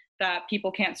something that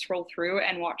people can't scroll through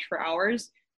and watch for hours,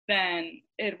 then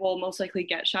it will most likely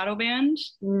get shadow banned.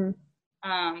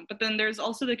 But then there's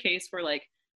also the case where like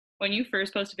when you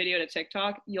first post a video to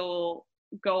TikTok, you'll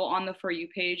go on the For You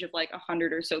page of like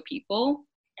 100 or so people.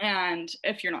 And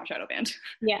if you're not shadow banned,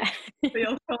 so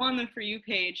you'll go on the For You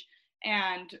page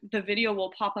and the video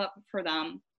will pop up for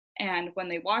them. And when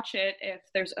they watch it, if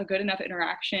there's a good enough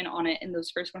interaction on it in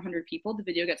those first 100 people, the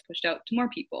video gets pushed out to more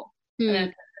people. And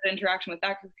then the interaction with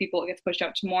that group of people, it gets pushed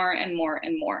out to more and more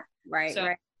and more. So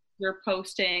you're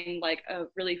posting like a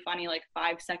really funny, like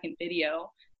 5-second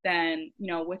video, then, you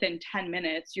know, within 10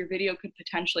 minutes, your video could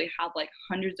potentially have like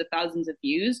hundreds of thousands of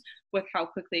views with how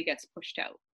quickly it gets pushed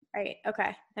out. Okay.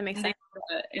 That makes sense.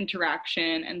 The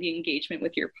interaction and the engagement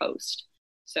with your post.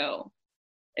 So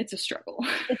it's a struggle.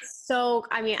 It's so,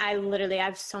 I mean, I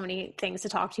have so many things to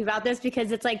talk to you about this,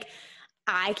 because it's like,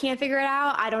 I can't figure it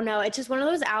out. I don't know. It's just one of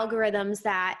those algorithms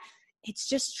that it's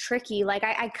just tricky. Like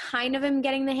I kind of am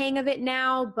getting the hang of it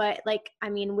now, but like, I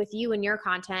mean, with you and your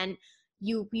content,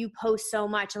 you post so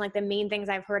much, and like the main things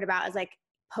I've heard about is like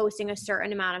posting a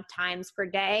certain amount of times per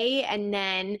day. And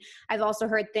then I've also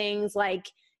heard things like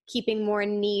keeping more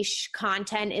niche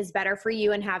content is better for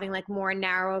you, and having like more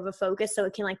narrow of a focus, so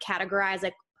it can like categorize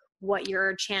like what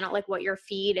your channel, like what your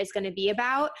feed is going to be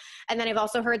about. And then I've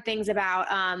also heard things about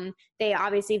they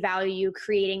obviously value you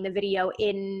creating the video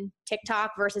in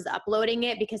TikTok versus uploading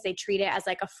it, because they treat it as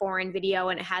like a foreign video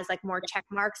and it has like more check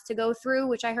marks to go through,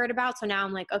 which I heard about. So now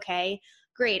I'm like, okay,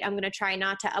 great. I'm going to try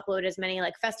not to upload as many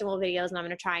like festival videos, and I'm going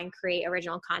to try and create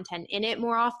original content in it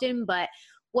more often. But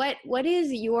what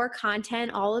is your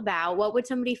content all about? What would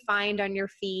somebody find on your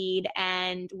feed,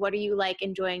 and what are you like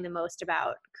enjoying the most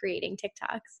about creating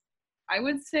TikToks? I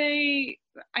would say,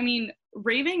 I mean,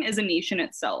 raving is a niche in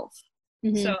itself.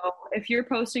 So if you're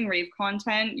posting rave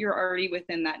content, you're already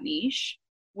within that niche,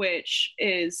 which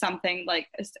is something like,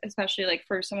 especially like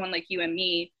for someone like you and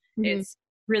me, it's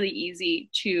really easy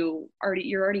to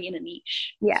you're already in a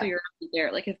niche. So you're already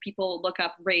there. Like if people look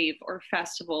up rave or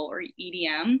festival or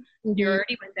EDM, you're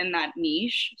already within that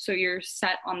niche. So you're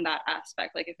set on that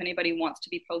aspect. Like if anybody wants to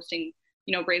be posting,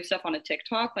 you know, rave stuff on a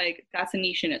TikTok, like that's a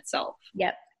niche in itself.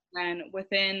 And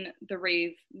within the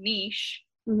rave niche,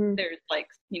 there's like,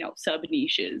 you know, sub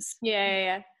niches.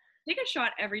 Take a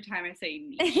shot every time I say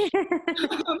niche. But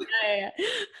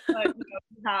you know,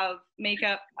 you have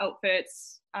makeup,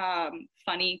 outfits,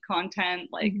 funny content,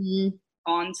 like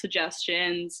on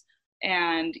suggestions,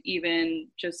 and even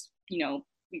just, you know,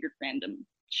 weird random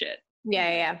shit.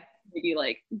 Maybe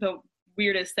like the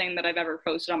weirdest thing that I've ever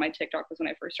posted on my TikTok was when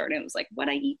I first started. It was like, what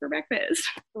I eat for breakfast.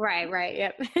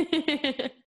 Yep.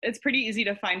 it's pretty easy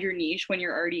to find your niche when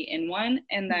you're already in one.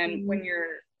 And then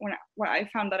what I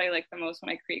found that I like the most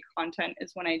when I create content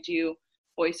is when I do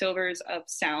voiceovers of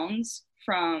sounds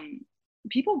from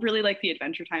people really like the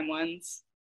Adventure Time ones.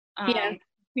 I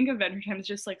think Adventure Time is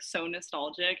just like so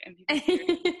nostalgic and people think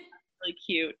it's really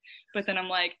cute. But then I'm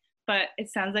like, but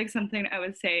it sounds like something I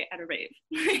would say at a rave.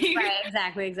 Right,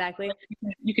 exactly.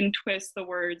 You can twist the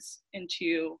words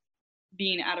into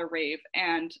being at a rave.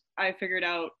 And I figured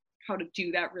out how to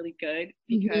do that really good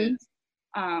because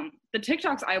the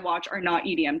TikToks I watch are not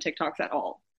EDM TikToks at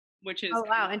all, which is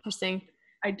interesting.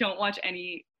 I don't watch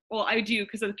any. Well, I do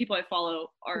because the people I follow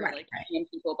are like EDM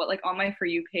people, but like on my For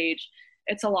You page,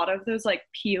 it's a lot of those like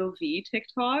POV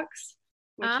TikToks,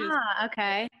 which is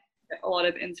okay. A lot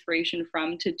of inspiration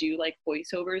from to do like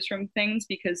voiceovers from things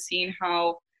because seeing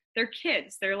how they're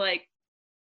kids, they're like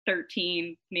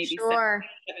 13, maybe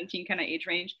 17 kind of age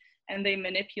range, and they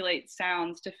manipulate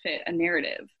sounds to fit a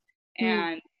narrative.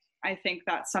 And I think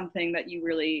that's something that you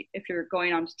really, if you're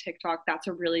going onto TikTok, that's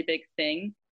a really big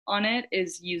thing on it,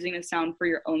 is using a sound for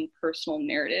your own personal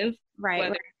narrative. Right.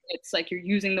 Whether it's like you're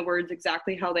using the words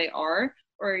exactly how they are,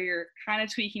 or you're kind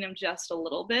of tweaking them just a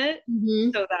little bit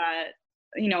so that,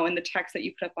 you know, in the text that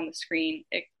you put up on the screen,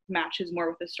 it matches more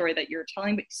with the story that you're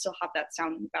telling, but you still have that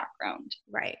sound in the background.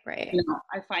 Right. You know,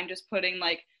 I find just putting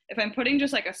like, if I'm putting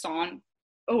just like a song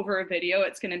over a video,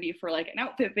 it's going to be for like an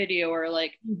outfit video or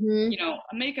like, you know,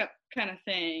 a makeup kind of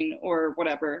thing or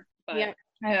whatever. But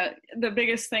the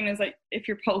biggest thing is like, if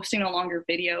you're posting a longer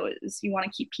video, is you want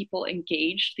to keep people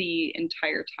engaged the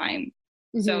entire time.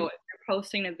 So if you're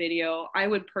posting a video, I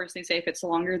would personally say if it's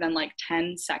longer than like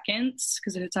 10 seconds,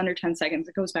 because if it's under 10 seconds,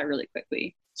 it goes by really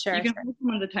quickly. You can hold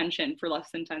someone's attention for less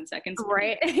than 10 seconds.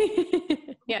 Right.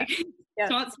 It's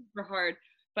not super hard.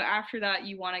 But after that,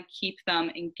 you want to keep them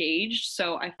engaged.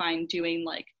 So I find doing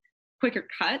like quicker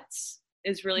cuts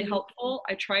is really helpful.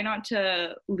 I try not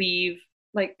to leave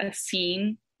like a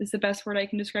scene is the best word I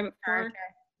can describe it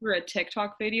for a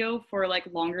TikTok video for like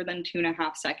longer than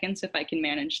 2.5 seconds if I can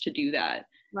manage to do that.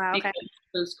 Wow. Okay. Because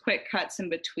those quick cuts in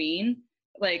between,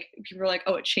 like people are like,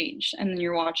 oh, it changed. And then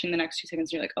you're watching the next 2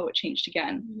 seconds and you're like, oh, it changed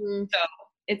again. So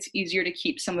it's easier to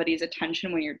keep somebody's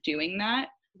attention when you're doing that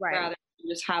rather than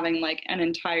just having like an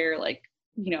entire like,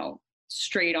 you know,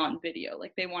 straight on video.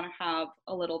 Like they want to have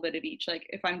a little bit of each. Like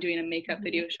if I'm doing a makeup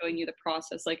video showing you the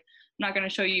process, like I'm not going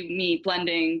to show you me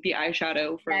blending the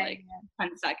eyeshadow for 10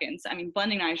 seconds. I mean,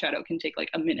 blending eyeshadow can take like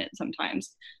a minute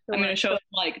sometimes. I'm going to show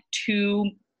like 2,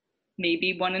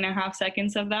 maybe 1.5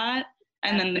 seconds of that,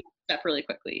 and then the step really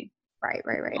quickly. Right.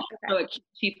 So it keeps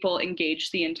people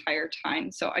engaged the entire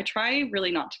time. So I try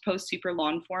really not to post super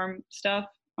long form stuff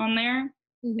on there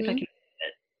if I can.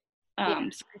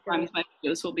 Sometimes my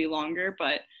videos will be longer,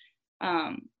 but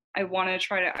I always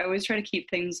try to keep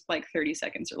things like 30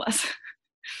 seconds or less.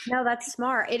 No, that's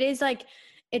smart. It is like,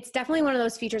 it's definitely one of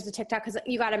those features of TikTok because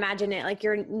you got to imagine it, like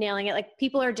you're nailing it. Like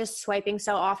people are just swiping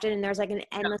so often and there's like an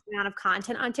endless amount of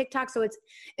content on TikTok. So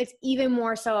it's even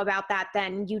more so about that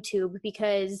than YouTube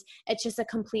because it's just a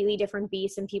completely different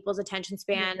beast and people's attention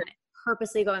span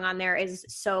purposely going on there is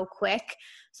so quick.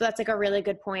 So that's like a really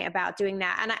good point about doing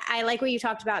that. And I like what you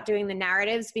talked about doing the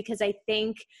narratives because I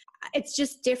think it's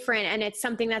just different and it's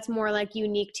something that's more like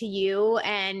unique to you.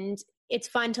 And it's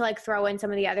fun to like throw in some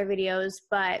of the other videos,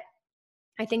 but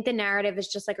I think the narrative is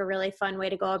just like a really fun way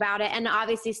to go about it. And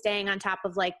obviously staying on top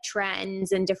of like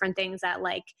trends and different things that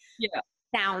like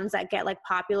sounds that get like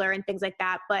popular and things like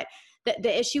that. But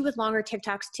the issue with longer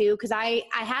TikToks too, because I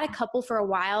had a couple for a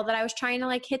while that I was trying to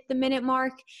like hit the minute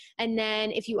mark. And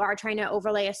then if you are trying to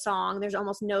overlay a song, there's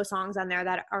almost no songs on there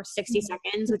that are 60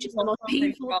 seconds, which is the most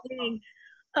painful thing.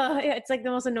 It's like the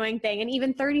most annoying thing. And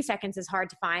even 30 seconds is hard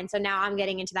to find. So now I'm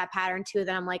getting into that pattern too,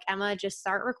 that I'm like, Emma, just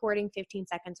start recording 15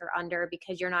 seconds or under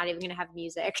because you're not even going to have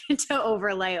music to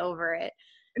overlay over it.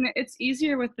 And it's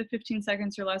easier with the 15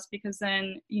 seconds or less because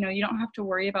then, you know, you don't have to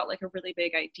worry about like a really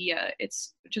big idea.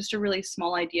 It's just a really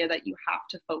small idea that you have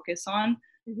to focus on,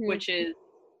 which is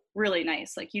really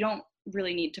nice. Like you don't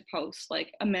really need to post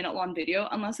like a minute long video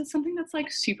unless it's something that's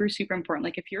like super, super important.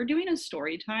 Like if you're doing a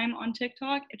story time on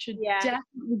TikTok, it should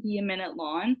definitely be a minute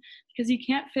long because you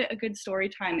can't fit a good story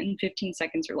time in 15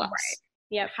 seconds or less.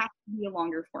 It has to be a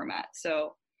longer format.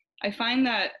 So I find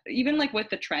that even like with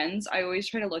the trends, I always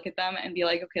try to look at them and be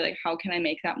like, okay, like how can I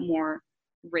make that more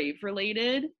rave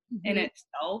related in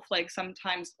itself? Like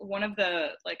sometimes one of the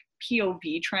like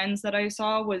POV trends that I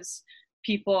saw was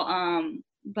people,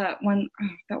 that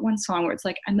one song where it's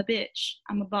like, I'm a bitch,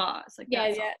 I'm a boss. Like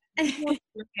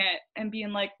and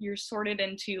being like, you're sorted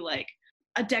into like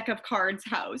a deck of cards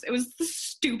house. It was the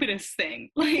stupidest thing.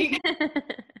 Like,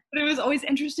 but it was always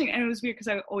interesting, and it was weird because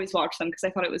I always watched them because I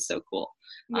thought it was so cool.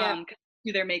 Yeah.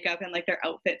 Do their makeup and like their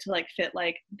outfit to like fit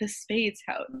like the Spades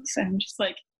house. And I'm just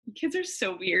like, kids are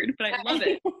so weird, but I love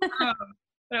it.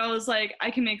 But I was like, I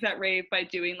can make that rave by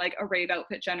doing like a rave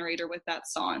outfit generator with that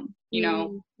song, you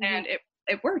know? And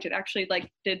it worked. It actually like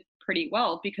did pretty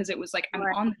well because it was like, I'm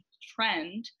on the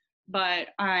trend, but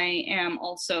I'm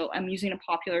using a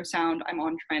popular sound. I'm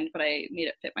on trend, but I made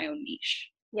it fit my own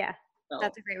niche. Yeah.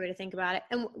 That's a great way to think about it.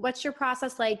 And what's your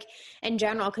process like in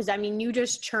general? Because I mean, you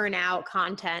just churn out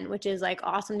content, which is like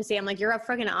awesome to see. I'm like, you're up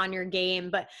freaking on your game.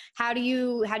 But how do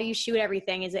you shoot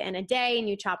everything? Is it in a day and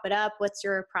you chop it up? What's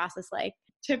your process like?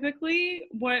 Typically,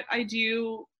 what I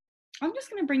do, I'm just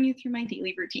going to bring you through my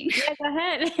daily routine. Yeah, go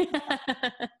ahead.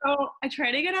 So I try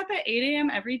to get up at 8 a.m.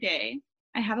 every day.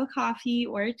 I have a coffee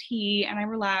or a tea and I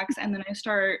relax, and then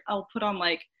I'll put on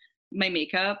like my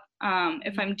makeup.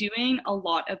 If I'm doing a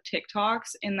lot of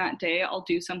TikToks in that day, I'll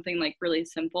do something like really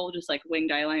simple, just like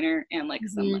winged eyeliner and like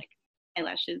some like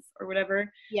eyelashes or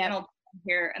whatever. Yeah. And I'll do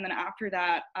my hair. And then after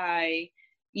that, I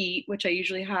eat, which I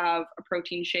usually have a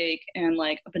protein shake and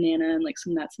like a banana and like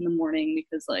some nuts in the morning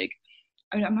because like,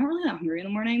 I mean, I'm not really that hungry in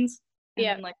the mornings. And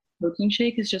then, like protein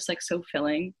shake is just like so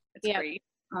filling. It's great.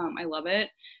 I love it.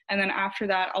 And then after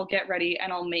that, I'll get ready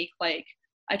and I'll make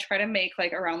I try to make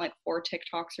like around like 4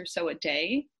 TikToks or so a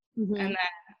day. And then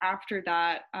after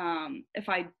that, if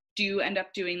I do end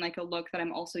up doing like a look that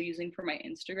I'm also using for my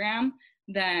Instagram,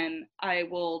 then I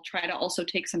will try to also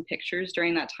take some pictures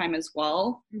during that time as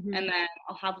well. And then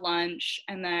I'll have lunch.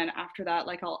 And then after that,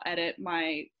 like I'll edit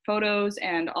my photos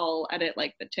and I'll edit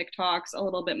like the TikToks a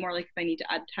little bit more, like if I need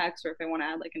to add text or if I want to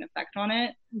add like an effect on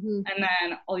it. And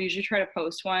then I'll usually try to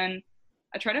post one.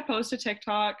 I try to post a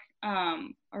TikTok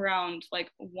around like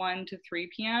 1 to 3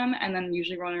 p.m. and then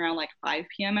usually run around like 5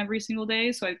 p.m. every single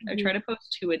day. So I try to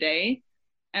post 2 a day.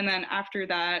 And then after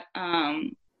that,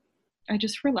 I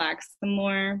just relax some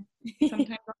more.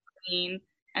 Sometimes I'll clean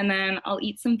and then I'll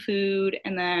eat some food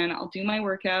and then I'll do my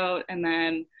workout and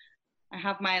then I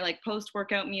have my like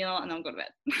post-workout meal and then I'll go to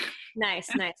bed. Nice.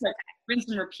 Like, rinse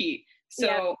and repeat.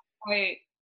 So I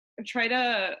try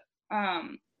to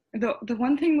the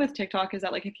one thing with TikTok is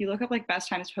that like if you look up like best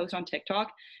times to post on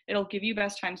TikTok, it'll give you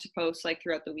best times to post like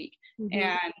throughout the week.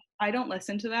 And I don't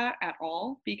listen to that at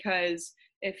all because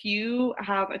if you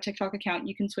have a TikTok account,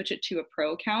 you can switch it to a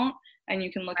pro account and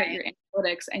you can look at your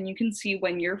analytics and you can see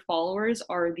when your followers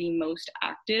are the most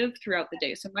active throughout the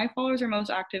day. So my followers are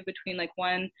most active between like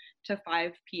 1 to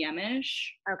 5 p.m.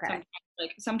 ish. Okay.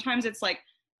 Sometimes it's like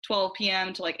 12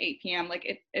 p.m. to like 8 p.m.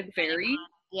 Like it varies.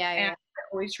 And I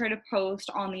always try to post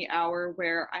on the hour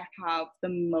where I have the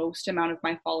most amount of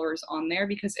my followers on there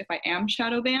because if I am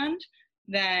shadow banned,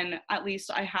 then at least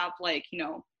I have like,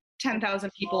 10,000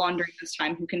 people on during this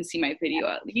time who can see my video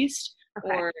at least,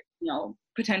 or,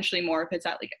 potentially more if it's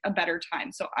at like a better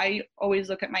time. So I always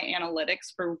look at my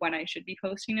analytics for when I should be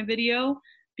posting a video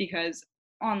because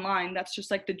online, that's just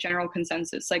like the general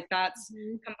consensus. Like that's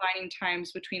combining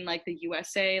times between like the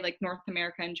USA, like North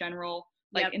America in general,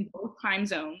 like in both time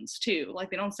zones too. Like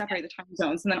they don't separate the time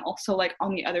zones. And then also like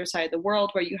on the other side of the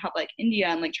world where you have like India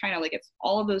and like China, like it's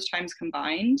all of those times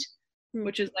combined.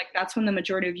 Which is like, that's when the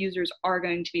majority of users are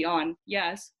going to be on.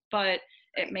 Yes, but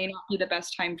it may not be the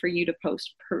best time for you to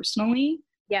post personally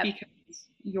because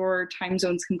your time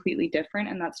zone's completely different.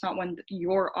 And that's not when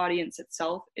your audience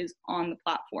itself is on the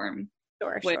platform.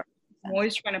 Sure. I'm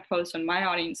always trying to post when my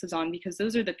audience is on because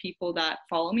those are the people that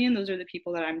follow me and those are the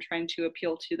people that I'm trying to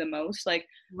appeal to the most. Like,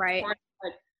 of course,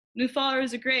 like, new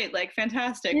followers are great, like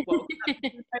fantastic. Well,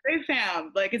 my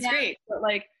fam, like it's great. But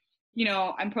like,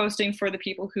 I'm posting for the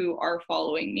people who are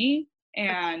following me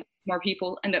and more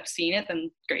people end up seeing it, then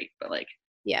great. But like,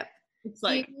 it's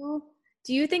like,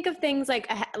 do you think of things like,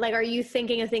 are you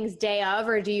thinking of things day of,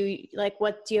 or do you do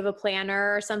you have a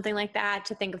planner or something like that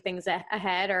to think of things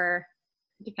ahead, or?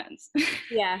 It depends.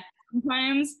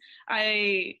 Sometimes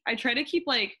I try to keep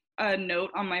like a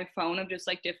note on my phone of just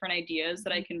like different ideas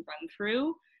that I can run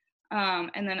through.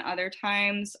 And then other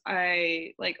times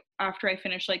I like after I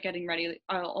finish like getting ready,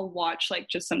 I'll watch like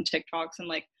just some TikToks and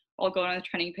like I'll go on the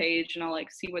trending page and I'll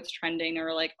like see what's trending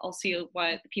or like I'll see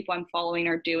what the people I'm following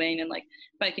are doing and like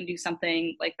if I can do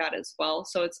something like that as well.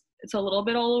 So it's a little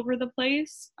bit all over the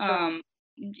place.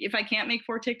 If I can't make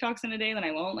 4 TikToks in a day, then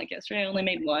I won't. Like yesterday I only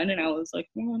made 1 and I was like,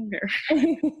 I don't care.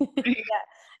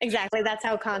 Exactly. That's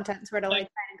how content sort of like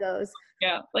kind of goes.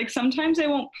 Yeah. Like sometimes I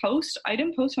won't post. I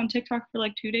didn't post on TikTok for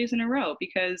like 2 days in a row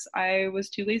because I was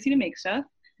too lazy to make stuff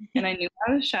and I knew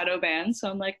I was shadow banned. So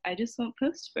I'm like, I just won't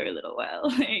post for a little while.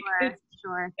 Like,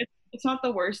 sure. it's not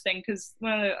the worst thing, because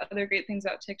one of the other great things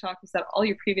about TikTok is that all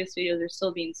your previous videos are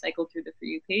still being cycled through the For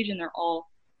You page, and they're all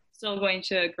still going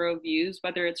to grow views,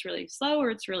 whether it's really slow or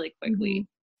it's really quickly.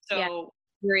 So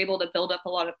you're able to build up a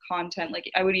lot of content. Like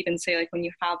I would even say, like when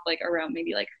you have like around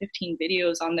maybe like 15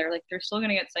 videos on there, like they're still going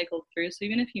to get cycled through. So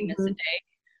even if you miss a day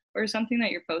or something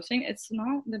that you're posting, it's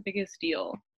not the biggest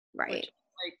deal. Right. Which,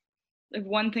 like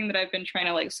one thing that I've been trying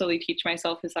to like slowly teach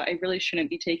myself is that I really shouldn't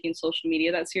be taking social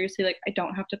media that seriously. Like I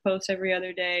don't have to post every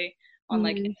other day on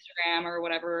like Instagram or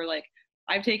whatever. Like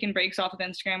I've taken breaks off of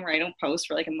Instagram where I don't post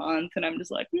for like a month, and I'm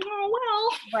just like, oh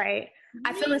well. Right.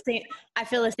 I feel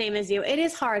the same as you. It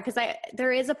is hard because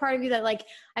there is a part of you that like,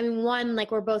 I mean, one,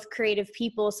 like we're both creative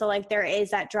people. So like there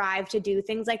is that drive to do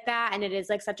things like that. And it is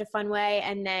like such a fun way.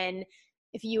 And then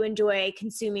if you enjoy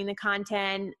consuming the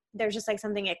content, there's just like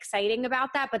something exciting about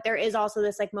that. But there is also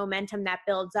this like momentum that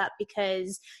builds up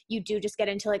because you do just get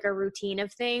into like a routine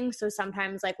of things. So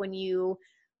sometimes like when you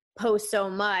post so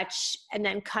much and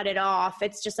then cut it off,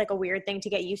 it's just like a weird thing to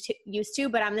get used to.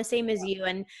 But I'm the same as you.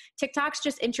 And TikTok's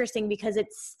just interesting because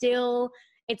it's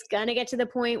gonna get to the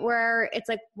point where it's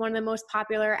like one of the most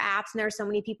popular apps and there are so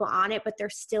many people on it, but there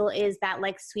still is that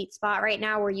like sweet spot right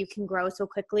now where you can grow so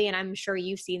quickly. And I'm sure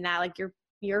you've seen that, like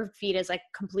your feed is like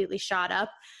completely shot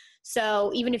up.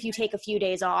 So even if you take a few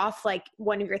days off, like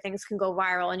one of your things can go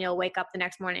viral and you'll wake up the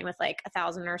next morning with like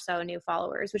 1,000 or so new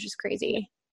followers, which is crazy.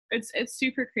 It's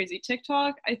super crazy.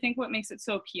 TikTok, I think what makes it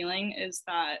so appealing is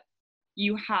that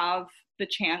you have the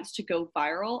chance to go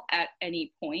viral at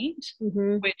any point,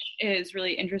 which is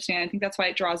really interesting. I think that's why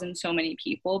it draws in so many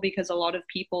people, because a lot of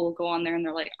people go on there and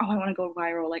they're like, oh, I want to go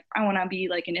viral. Like, I want to be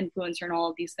like an influencer and all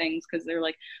of these things, because they're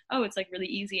like, oh, it's like really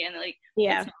easy. And like,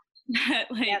 yeah,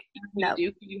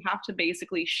 you have to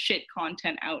basically shit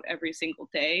content out every single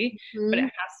day, but it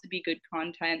has to be good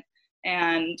content.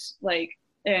 And like,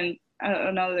 and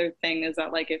another thing is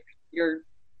that like if you're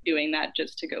doing that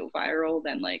just to go viral,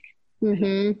 then like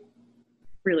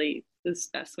really the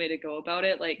best way to go about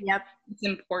it. Like it's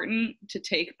important to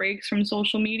take breaks from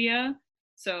social media.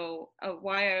 So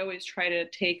why I always try to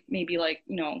take maybe like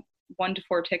 1 to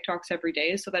 4 TikToks every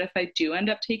day, so that if I do end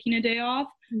up taking a day off,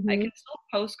 I can still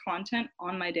post content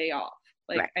on my day off.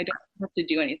 Like I don't have to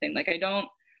do anything. Like I don't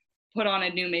put on a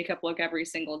new makeup look every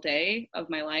single day of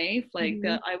my life. Like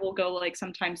I will go like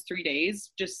sometimes 3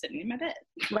 days just sitting in my bed.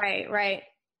 Right.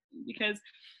 Because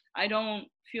I don't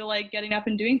feel like getting up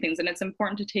and doing things, and it's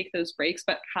important to take those breaks,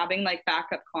 but having like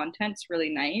backup content's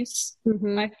really nice,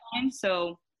 I find.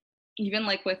 So even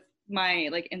like with my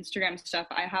like Instagram stuff,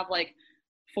 I have like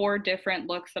 4 different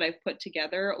looks that I've put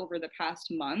together over the past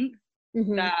month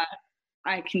that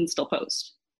I can still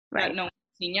post. That no one's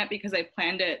seen yet, because I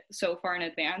planned it so far in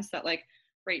advance that like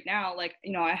right now, like,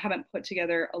 I haven't put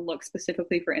together a look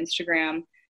specifically for Instagram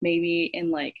maybe in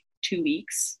like 2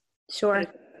 weeks. Sure.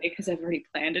 Because I've already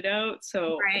planned it out.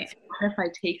 So it's better if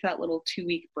I take that little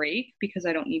 2-week break, because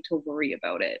I don't need to worry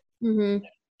about it.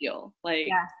 Like,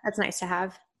 yeah, that's nice to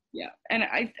have. Yeah. And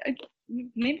I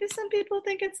maybe some people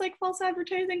think it's like false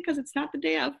advertising because it's not the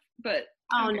day of, but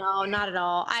no, not at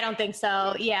all. I don't think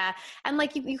so. Yeah. And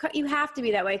like you have to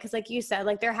be that way, because like you said,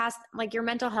 like there has like your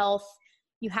mental health,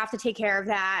 you have to take care of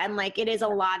that, and like it is a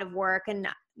lot of work, and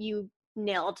you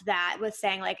nailed that with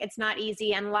saying like it's not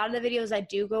easy. And a lot of the videos that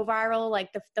do go viral,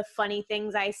 like the funny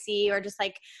things I see, or just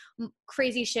like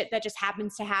crazy shit that just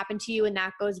happens to happen to you and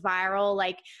that goes viral,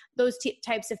 like those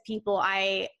types of people,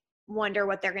 I wonder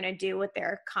what they're going to do with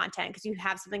their content, because you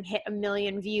have something hit 1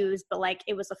 million views, but like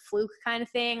it was a fluke kind of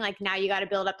thing. Like now you got to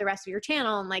build up the rest of your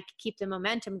channel and like keep the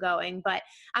momentum going. But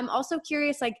I'm also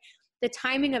curious, like the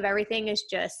timing of everything is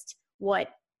just what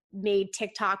made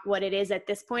TikTok what it is at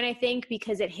this point, I think,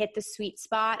 because it hit the sweet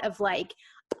spot of like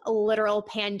a literal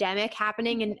pandemic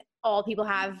happening, and all people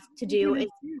have to do is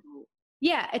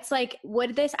it's like,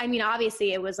 I mean,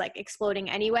 obviously it was like exploding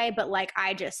anyway, but like,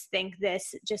 I just think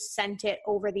this just sent it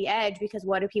over the edge, because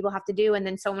what do people have to do? And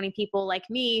then so many people like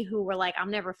me who were like,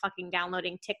 I'm never fucking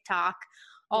downloading TikTok.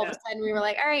 All of a sudden we were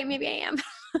like, all right, maybe I am.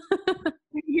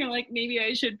 You're like, maybe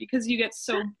I should, because you get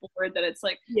so bored that it's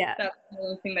like, that's the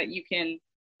only thing that you can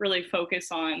really focus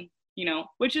on,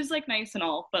 which is like nice and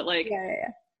all, but like,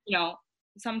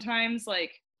 sometimes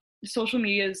like, social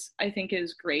media I think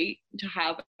is great to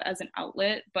have as an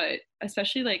outlet, but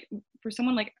especially like for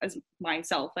someone like as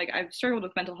myself, like I've struggled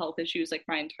with mental health issues like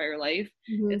my entire life.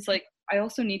 It's like I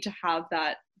also need to have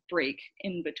that break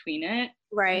in between it,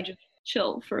 and just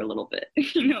chill for a little bit,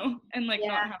 and like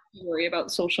not have to worry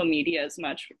about social media as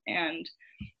much. And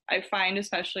I find,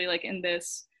 especially like in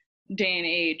this day and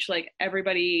age, like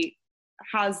everybody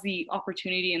has the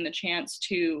opportunity and the chance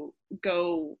to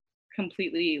go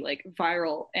completely like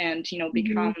viral and, you know,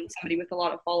 become somebody with a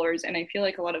lot of followers. And I feel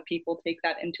like a lot of people take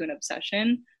that into an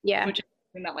obsession, which is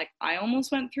something that like I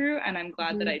almost went through, and I'm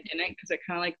glad that I didn't, because it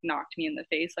kind of like knocked me in the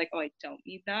face, like, oh, I don't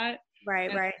need that.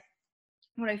 Right.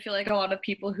 What I feel like a lot of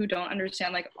people who don't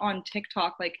understand, like on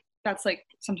TikTok, like that's like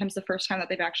sometimes the first time that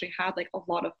they've actually had like a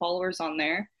lot of followers on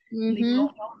there. And they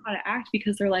don't know how to act,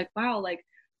 because they're like, wow, like,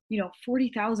 you know,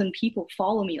 40,000 people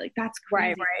follow me. Like, that's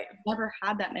crazy. Right. I've never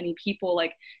had that many people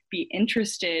like be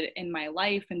interested in my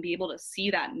life and be able to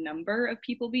see that number of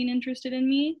people being interested in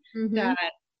me, that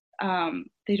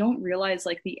they don't realize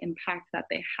like the impact that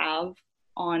they have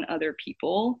on other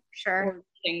people, or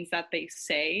things that they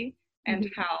say, and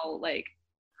how like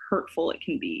hurtful it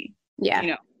can be. You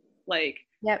know, like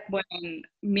when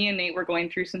me and Nate were going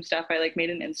through some stuff, I like made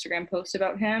an Instagram post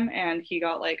about him, and he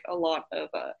got like a lot of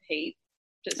hate.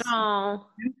 Just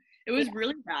it was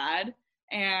really bad,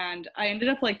 and I ended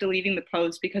up like deleting the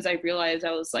post, because I realized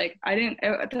I was like, I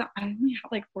only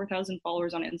had like 4,000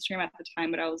 followers on Instagram at the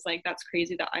time, but I was like, that's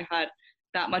crazy that I had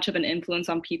that much of an influence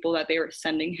on people, that they were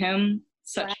sending him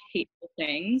such hateful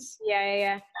things.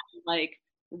 Like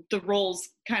the roles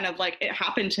kind of like, it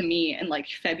happened to me in like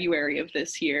February of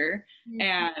this year,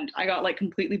 and I got like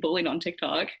completely bullied on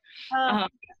TikTok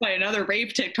by another rave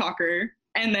TikToker.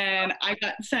 And then I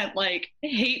got sent like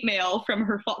hate mail from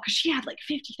her because she had like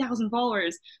 50,000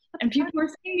 followers, and people were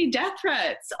sending me death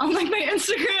threats on like my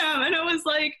Instagram. And I was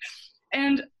like,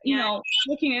 and you know,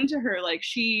 looking into her, like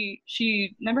she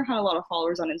never had a lot of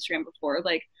followers on Instagram before,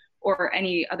 like, or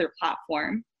any other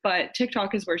platform, but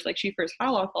TikTok is where like she first had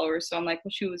a lot of followers. So I'm like,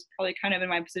 well, she was probably kind of in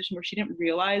my position where she didn't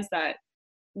realize that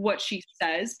what she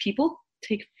says, people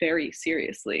take very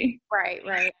seriously.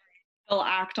 Right. They'll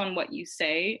act on what you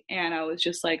say, and I was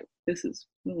just like, this is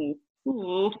God.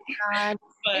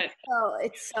 But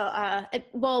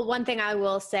well, one thing I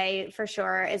will say for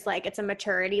sure is like, it's a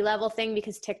maturity level thing,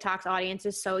 because TikTok's audience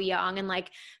is so young, and like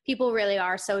people really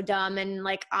are so dumb. And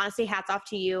like, honestly, hats off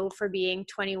to you for being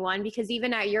 21, because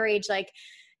even at your age, like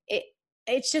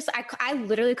it's just, I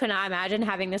literally could not imagine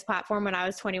having this platform when I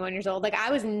was 21 years old. Like I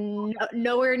was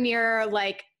nowhere near,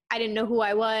 like, I didn't know who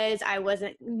I was. I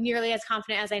wasn't nearly as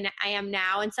confident as I am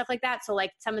now and stuff like that. So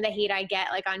like some of the hate I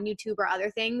get like on YouTube or other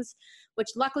things, which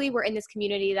luckily we're in this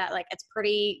community that like, it's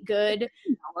pretty good.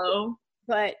 Hello.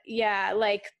 But yeah,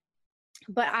 like,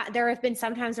 there have been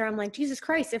some times where I'm like, Jesus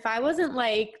Christ, if I wasn't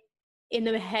like in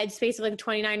the headspace of like a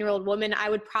 29-year-old woman, I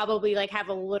would probably like have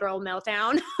a literal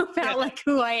meltdown about like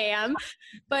who I am.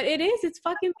 But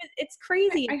it's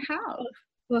crazy. I have.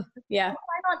 Yeah.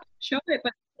 Why not show it?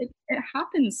 But it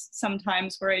happens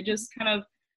sometimes where I just kind of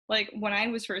like, when I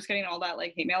was first getting all that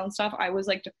like hate mail and stuff, I was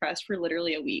like depressed for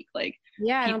literally a week. Like,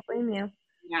 I don't blame you.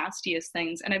 Nastiest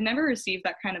things. And I've never received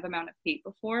that kind of amount of hate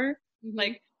before.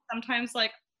 Like sometimes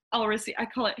like I'll receive, I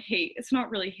call it hate. It's not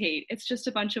really hate. It's just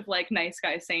a bunch of like nice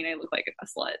guys saying I look like a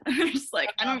slut. I'm just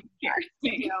like, I don't care.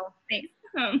 Thanks.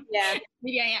 Yeah.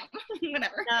 Maybe I am.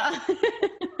 Whatever.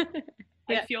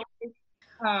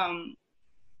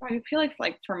 I feel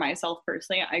like for myself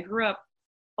personally, I grew up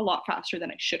a lot faster than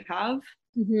I should have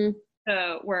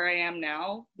where I am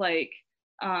now. Like,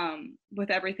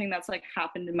 with everything that's like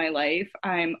happened in my life,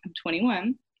 I'm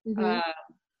 21. I'm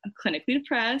clinically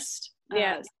depressed.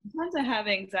 Sometimes I have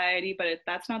anxiety, but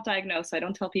that's not diagnosed. So I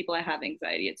don't tell people I have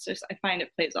anxiety. It's just, I find it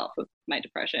plays off with my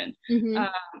depression. I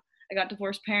got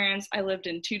divorced parents. I lived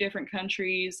in 2 different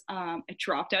countries. I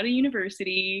dropped out of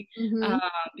university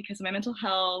because of my mental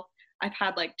health. I've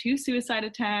had like 2 suicide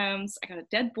attempts. I got a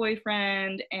dead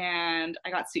boyfriend, and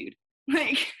I got sued.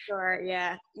 Like, sure,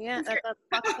 yeah. That's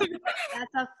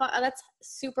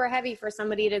super heavy for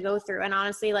somebody to go through. And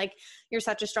honestly, like, you're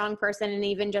such a strong person, and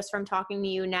even just from talking to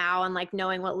you now and like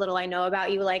knowing what little I know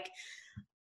about you, like,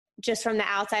 just from the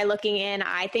outside looking in,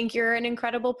 I think you're an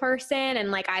incredible person, and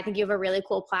like I think you have a really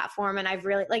cool platform. And I've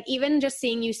really, like, even just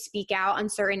seeing you speak out on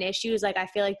certain issues, like I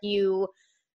feel like you're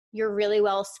really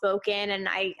well spoken, and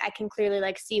I can clearly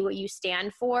like see what you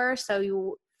stand for. So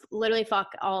you literally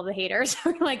fuck all the haters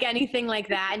or like anything like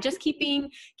that, and just keeping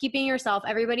yourself.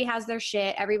 Everybody has their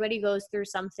shit. Everybody goes through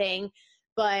something,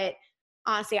 but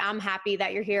honestly, I'm happy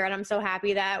that you're here, and I'm so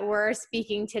happy that we're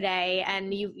speaking today,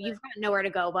 and you've got nowhere to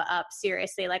go but up.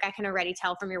 Seriously. Like, I can already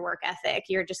tell from your work ethic,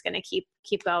 you're just going to keep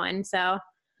going. So I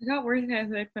got work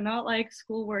ethic, but not like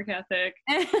school work ethic.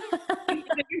 The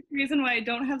biggest reason why I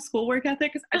don't have school work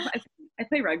ethic is I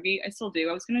play rugby. I still do.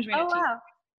 I was going to join a team.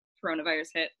 Coronavirus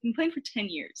hit. I've been playing for 10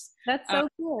 years. That's so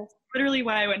cool. Literally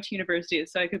why I went to university,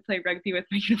 so I could play rugby with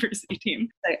my university team.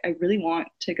 I really want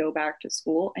to go back to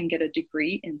school and get a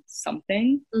degree in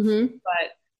something,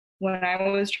 but when I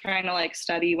was trying to like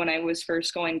study, when I was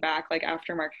first going back, like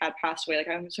after Mark had passed away, like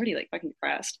I was already like fucking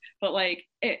depressed, but like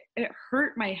it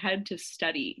hurt my head to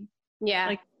study. Yeah.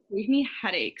 Like it gave me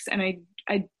headaches, and I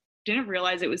didn't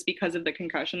realize it was because of the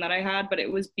concussion that I had, but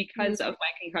it was because of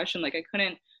my concussion. Like I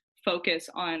couldn't focus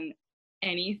on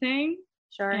anything.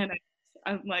 Sure. And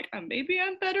I'm like, maybe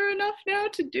I'm better enough now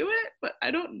to do it, but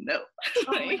I don't know.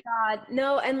 Oh my God.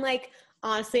 No. And like,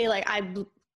 honestly, like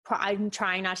I'm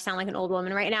trying not to sound like an old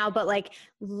woman right now, but like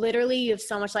literally you have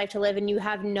so much life to live and you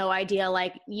have no idea,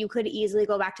 like you could easily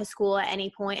go back to school at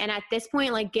any point. And at this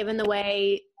point, like given the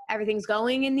way everything's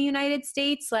going in the United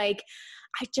States, like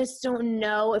I just don't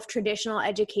know if traditional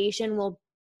education will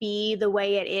be the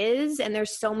way it is. And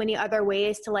there's so many other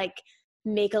ways to like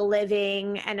make a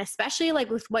living, and especially like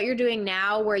with what you're doing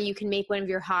now where you can make one of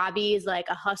your hobbies like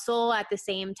a hustle at the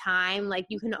same time, like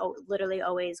you can literally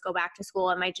always go back to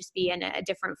school. It might just be in a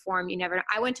different form. You never know.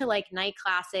 I went to like night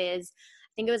classes,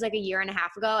 I think it was like a year and a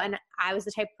half ago, and I was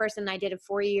the type of person, I did a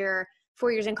 4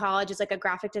 years in college as like a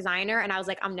graphic designer, and I was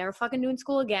like, I'm never fucking doing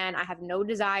school again. I have no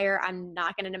desire. I'm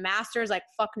not getting a master's, like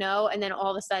fuck no. And then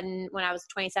all of a sudden when I was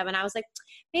 27, I was like,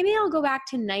 maybe I'll go back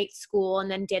to night school,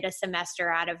 and then did a semester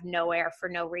out of nowhere for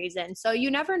no reason. So you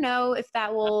never know if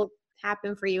that will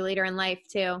happen for you later in life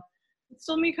too. It's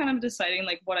still me kind of deciding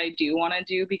like what I do want to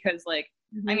do, because like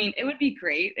I mean, it would be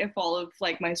great if all of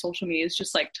like my social medias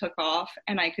just like took off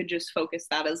and I could just focus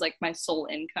that as like my sole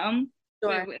income.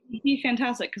 Sure. It would be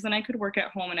fantastic, because then I could work at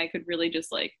home and I could really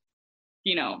just like,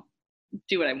 you know,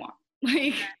 do what I want,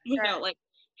 like without like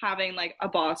having like a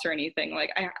boss or anything.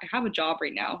 Like I have a job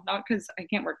right now, not because I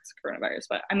can't work because of coronavirus,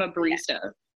 but I'm a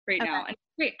barista right now, and it's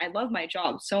great. I love my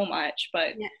job so much,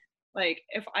 but like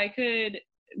if I could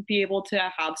be able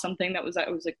to have something that I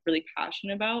was like really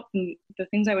passionate about, and the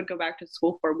things I would go back to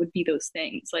school for would be those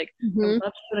things. Like I'd love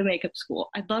to go to makeup school,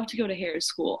 I'd love to go to hair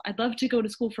school, I'd love to go to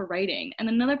school for writing. And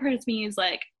another part of me is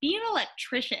like, be an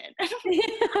electrician.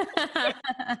 I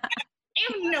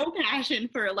have no passion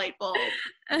for a light bulb.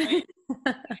 Like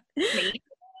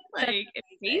it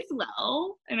pays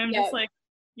well, and I'm just like,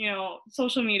 you know,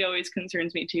 social media always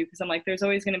concerns me too, because I'm like, there's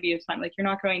always going to be a time, like you're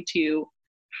not going to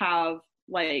have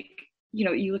like, you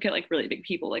know, you look at like really big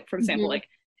people, like for example, like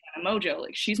Tana Mojo,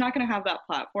 like she's not going to have that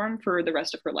platform for the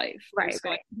rest of her life. Right. There's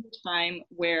going to be a time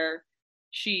where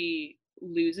she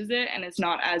loses it and it's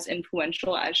not as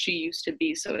influential as she used to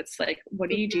be. So it's like, what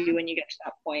do you do when you get to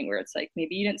that point where it's like,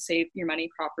 maybe you didn't save your money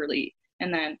properly,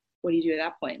 and then what do you do at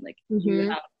that point? Like you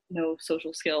have no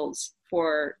social skills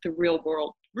for the real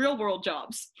world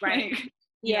jobs. Right. Like,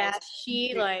 yeah.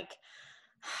 She like,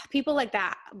 people like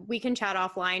that, we can chat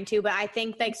offline too, but I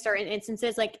think like certain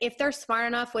instances, like if they're smart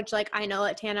enough, which like I know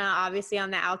that Tana obviously on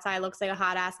the outside looks like a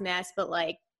hot ass mess, but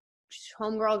like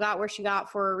homegirl got where she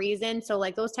got for a reason. So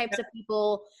like those types of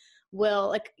people will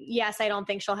like, yes, I don't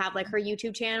think she'll have like her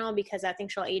YouTube channel, because I think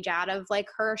she'll age out of like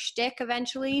her shtick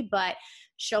eventually, but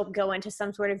she'll go into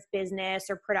some sort of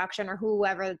business or production or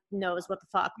whoever knows what the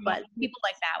fuck. But people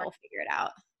like that will figure it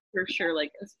out. For sure.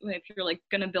 Like if you're like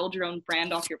gonna build your own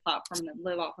brand off your platform and then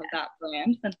live off of that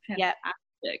brand, then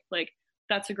fantastic. Like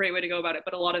that's a great way to go about it.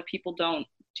 But a lot of people don't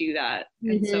do that.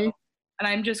 And so, and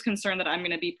I'm just concerned that I'm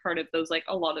gonna be part of those, like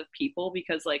a lot of people,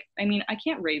 because like, I mean, I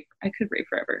can't rave. I could rave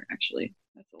forever, actually.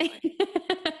 That's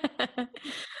a lie.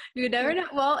 You never know.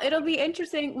 Well, it'll be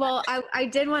interesting. Well, I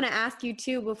did want to ask you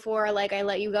too, before like I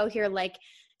let you go here, like,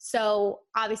 so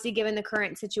obviously given the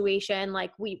current situation,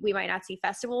 like we might not see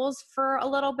festivals for a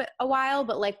while,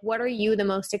 but like, what are you the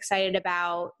most excited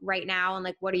about right now? And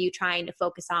like, what are you trying to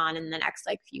focus on in the next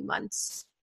like few months?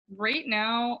 Right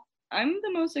now, I'm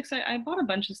the most excited. I bought a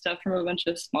bunch of stuff from a bunch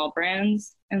of small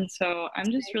brands. And so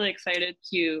I'm just really excited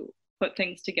to put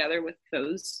things together with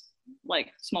those like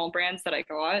small brands that I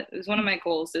got. It was one of my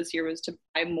goals this year, was to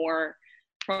buy more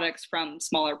products from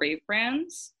smaller rave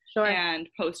brands and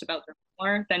post about them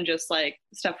more than just like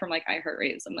stuff from like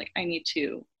iHeartRaves. I'm like, I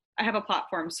have a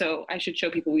platform, so I should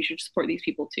show people we should support these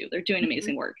people too. They're doing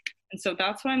amazing work. And so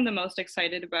that's what I'm the most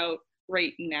excited about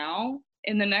right now.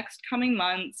 In the next coming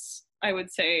months, I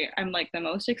would say I'm like the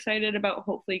most excited about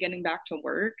hopefully getting back to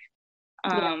work,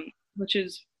 which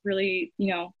is really,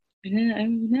 you know, I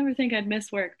never think I'd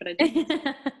miss work, but I do.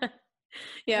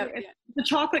 The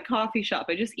chocolate coffee shop.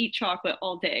 I just eat chocolate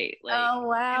all day. Like, oh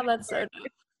wow, that's so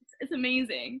nice. It's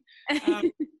amazing.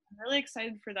 I'm really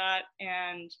excited for that,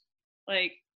 and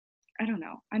like, I don't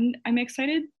know. I'm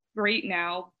excited right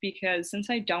now because since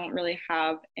I don't really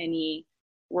have any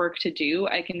work to do,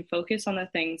 I can focus on the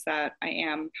things that I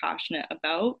am passionate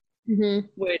about,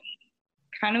 which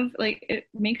kind of like, it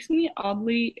makes me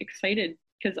oddly excited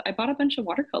because I bought a bunch of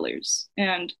watercolors,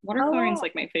 and watercoloring is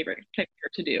like my favorite type of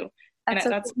art to do. That's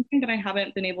something that I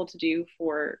haven't been able to do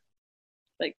for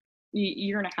like a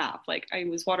year and a half. Like I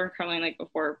was watercoloring like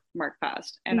before Mark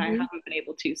passed, and I haven't been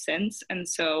able to since. And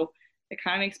so it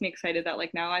kind of makes me excited that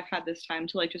like now I've had this time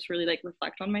to like just really like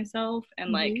reflect on myself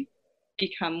and like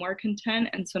become more content.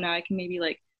 And so now I can maybe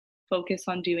like focus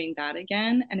on doing that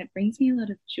again, and it brings me a lot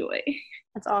of joy.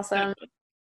 That's awesome.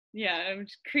 Yeah, I'm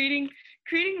just creating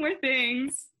more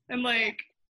things, and like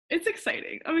it's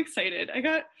exciting. I'm excited.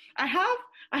 I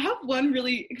have one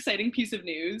really exciting piece of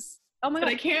news. Oh my god!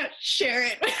 I can't share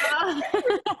it.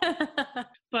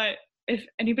 But if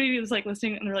anybody was like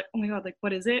listening and they're like, oh my god, like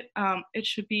what is it? It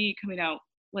should be coming out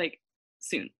like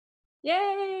soon.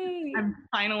 Yay! I'm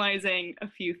finalizing a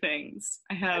few things.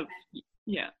 I have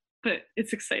but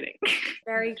it's exciting.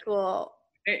 Very cool.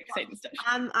 Very exciting stuff.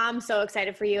 I'm so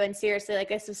excited for you, and seriously, like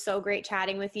this was so great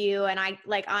chatting with you. And I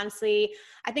like honestly,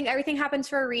 I think everything happens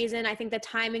for a reason. I think the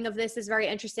timing of this is very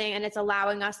interesting, and it's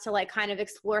allowing us to like kind of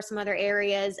explore some other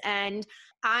areas. And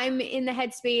I'm in the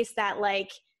headspace that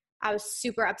like I was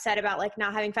super upset about like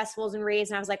not having festivals and raves,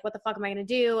 and I was like, what the fuck am I gonna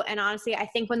do? And honestly, I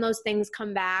think when those things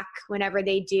come back, whenever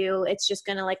they do, it's just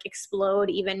gonna like explode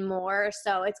even more.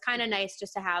 So it's kind of nice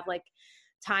just to have like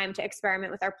time to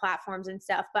experiment with our platforms and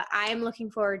stuff. But I'm looking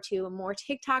forward to more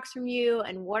TikToks from you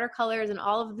and watercolors and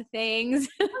all of the things.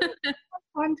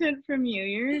 Content from you.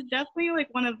 You're definitely like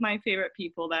one of my favorite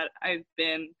people that I've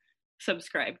been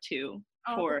subscribed to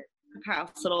for the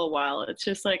past little while. It's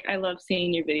just like I love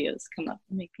seeing your videos come up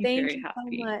and make me very happy.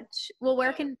 Thank you so much. Well,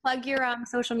 where can plug your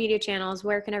social media channels?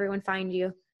 Where can everyone find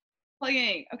you?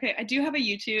 Plugging. Okay, I do have a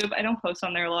YouTube. I don't post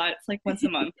on there a lot. It's like once a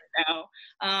month right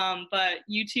now. But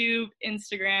YouTube,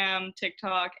 Instagram,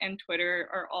 TikTok, and Twitter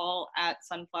are all at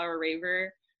Sunflower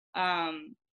Raver. The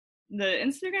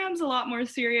Instagram's a lot more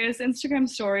serious. Instagram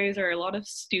stories are a lot of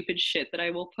stupid shit that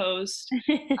I will post.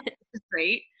 It's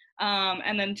great.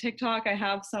 And then TikTok, I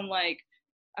have some like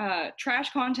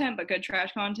trash content, but good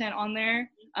trash content on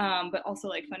there. But also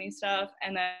like funny stuff.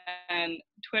 And then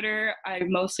Twitter, I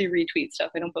mostly retweet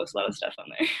stuff. I don't post a lot of stuff on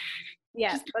there.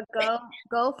 Yes, but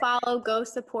go follow, go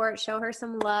support, show her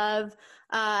some love.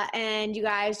 And you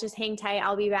guys just hang tight.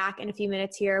 I'll be back in a few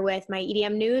minutes here with my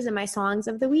EDM news and my songs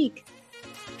of the week.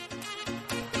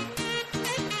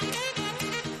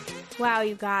 Wow,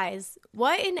 you guys,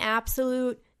 what an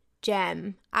absolute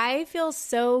gem. I feel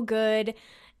so good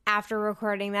after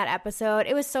recording that episode.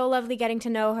 It was so lovely getting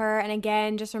to know her, and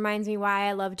again, just reminds me why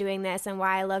I love doing this and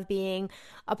why I love being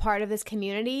a part of this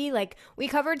community. Like, we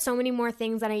covered so many more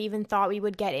things than I even thought we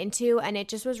would get into, and it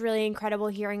just was really incredible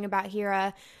hearing about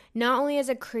Hira, not only as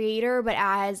a creator, but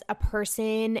as a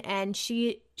person, and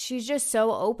she's just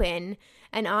so open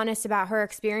and honest about her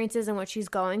experiences and what she's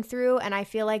going through, and I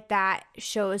feel like that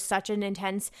shows such an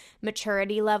intense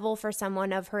maturity level for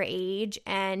someone of her age.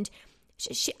 And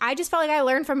I just felt like I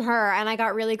learned from her, and I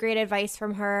got really great advice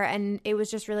from her, and it was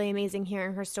just really amazing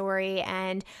hearing her story.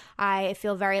 And I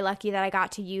feel very lucky that I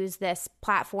got to use this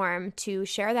platform to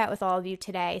share that with all of you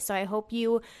today. So I hope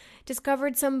you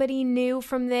discovered somebody new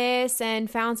from this and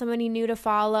found somebody new to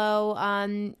follow.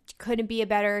 Couldn't be a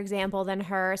better example than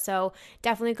her. So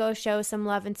definitely go show some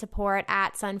love and support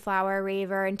at Sunflower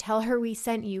Raver and tell her we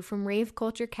sent you from Rave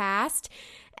Culture Cast.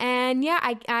 And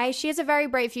yeah, she has a very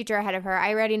bright future ahead of her.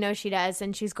 I already know she does,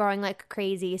 and she's growing like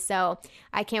crazy. So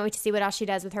I can't wait to see what else she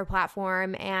does with her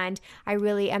platform. And I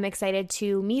really am excited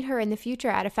to meet her in the future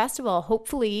at a festival,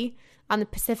 hopefully on the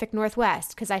Pacific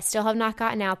Northwest, because I still have not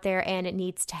gotten out there and it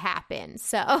needs to happen.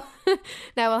 So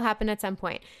that will happen at some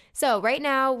point. So right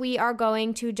now we are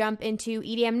going to jump into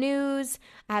EDM news.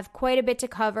 I have quite a bit to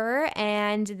cover,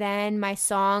 and then my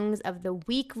songs of the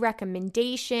week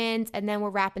recommendations, and then we're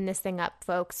wrapping this thing up,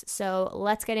 folks. So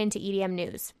let's get into EDM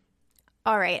news.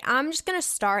 All right, I'm just going to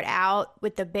start out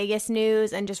with the biggest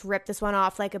news and just rip this one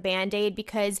off like a Band-Aid,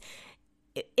 because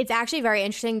it's actually very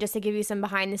interesting, just to give you some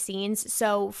behind the scenes.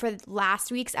 So for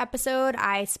last week's episode,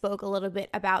 I spoke a little bit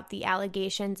about the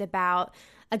allegations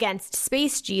against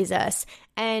Space Jesus,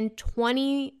 and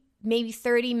 20, maybe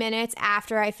 30 minutes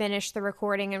after I finished the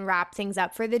recording and wrapped things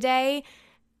up for the day,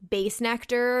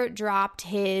 Bassnectar dropped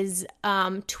his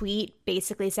tweet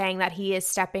basically saying that he is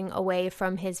stepping away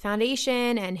from his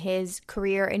foundation and his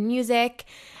career in music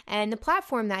and the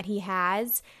platform that he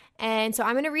has. And so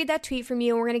I'm going to read that tweet from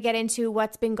you, and we're going to get into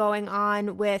what's been going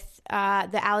on with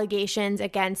the allegations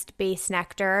against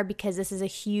Bassnectar, because this is a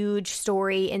huge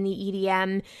story in the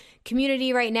EDM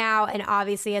community right now. And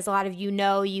obviously, as a lot of you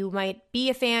know, you might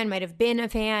be a fan, might have been a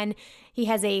fan. He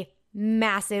has a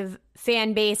massive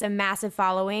fan base, a massive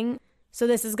following. So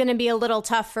this is going to be a little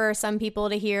tough for some people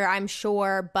to hear, I'm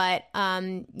sure, but,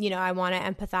 I want to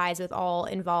empathize with all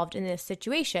involved in this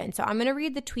situation. So I'm going to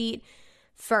read the tweet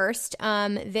first.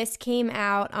 This came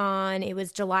out it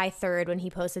was July 3rd when he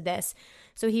posted this.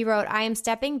 So he wrote, I am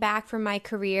stepping back from my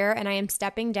career and I am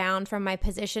stepping down from my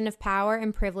position of power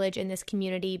and privilege in this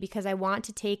community because I want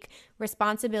to take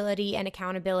responsibility and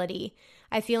accountability.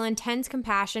 I feel intense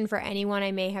compassion for anyone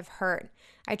I may have hurt.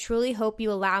 I truly hope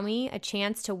you allow me a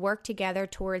chance to work together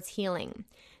towards healing.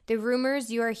 The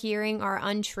rumors you are hearing are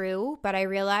untrue, but I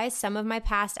realize some of my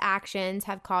past actions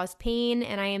have caused pain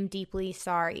and I am deeply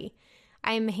sorry.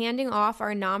 I am handing off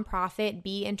our nonprofit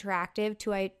Be Interactive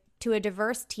to a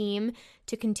diverse team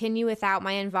to continue without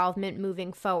my involvement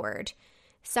moving forward.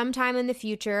 Sometime in the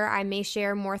future, I may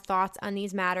share more thoughts on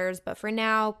these matters, but for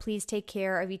now, please take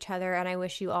care of each other and I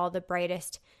wish you all the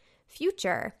brightest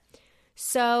future.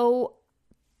 So,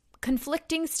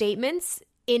 conflicting statements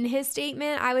in his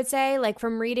statement, I would say, like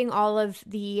from reading all of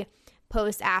the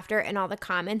posts after and all the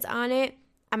comments on it.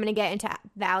 I'm going to get into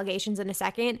the allegations in a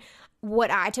second.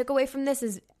 What I took away from this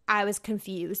is I was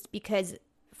confused because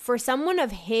for someone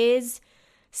of his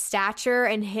stature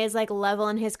and his like level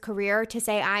in his career to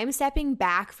say I'm stepping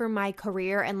back from my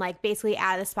career and like basically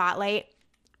out of the spotlight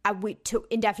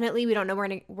indefinitely, we don't know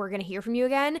when we're going to hear from you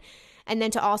again. And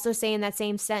then to also say in that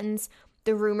same sentence,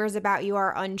 the rumors about you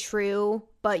are untrue,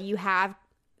 but you have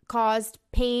caused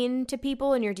pain to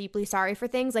people and you're deeply sorry for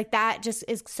things, like that just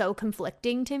is so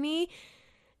conflicting to me.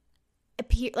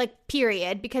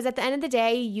 Period. Because at the end of the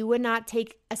day, you would not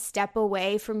take a step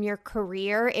away from your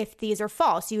career if these are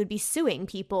false. You would be suing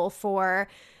people for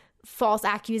false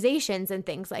accusations and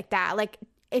things like that. Like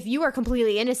if you were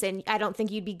completely innocent, I don't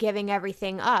think you'd be giving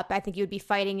everything up. I think you'd be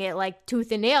fighting it like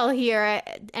tooth and nail here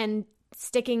and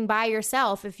sticking by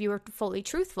yourself if you were fully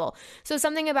truthful. So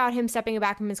something about him stepping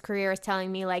back from his career is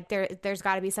telling me like there's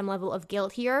got to be some level of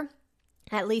guilt here,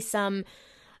 at least some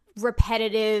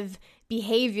repetitive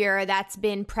behavior that's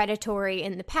been predatory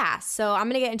in the past. So I'm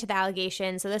going to get into the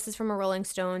allegations. So this is from a Rolling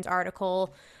Stones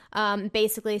article.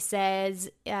 Basically says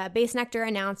Bass Nectar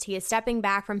announced he is stepping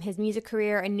back from his music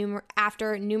career and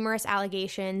after numerous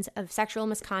allegations of sexual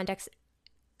misconduct.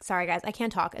 Sorry guys, I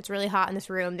can't talk. It's really hot in this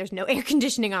room. There's no air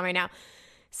conditioning on right now.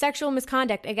 Sexual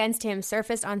misconduct against him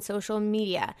surfaced on social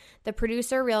media. The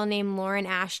producer, real name Lauren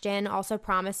Ashton, also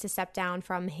promised to step down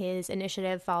from his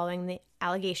initiative following the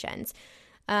allegations.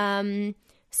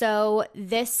 So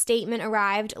this statement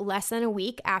arrived less than a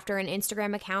week after an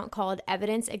Instagram account called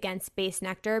Evidence Against Bass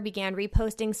Nectar began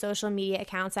reposting social media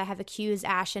accounts that have accused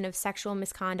Ashton of sexual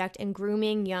misconduct and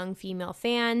grooming young female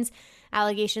fans,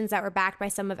 allegations that were backed by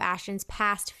some of Ashton's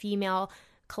past female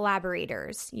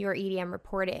collaborators, Your EDM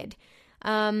reported.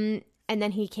 And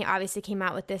then he obviously came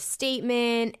out with this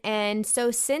statement. And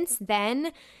so since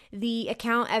then, the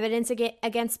account Evidence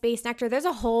Against Bass Nectar, there's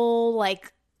a whole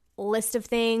like list of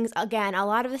things. Again, a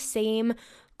lot of the same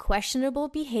questionable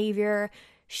behavior,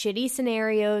 shitty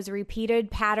scenarios, repeated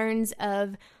patterns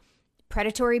of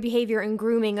predatory behavior and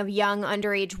grooming of young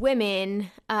underage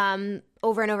women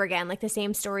over and over again, like the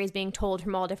same stories being told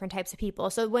from all different types of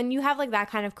people. So when you have like that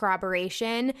kind of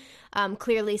corroboration,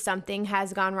 clearly something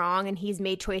has gone wrong and he's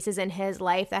made choices in his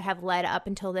life that have led up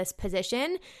until this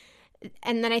position.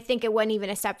 And then I think it went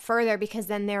even a step further because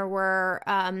then there were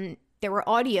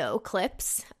audio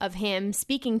clips of him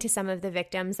speaking to some of the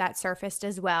victims that surfaced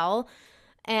as well.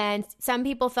 And some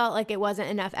people felt like it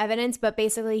wasn't enough evidence, but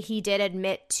basically he did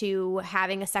admit to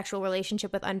having a sexual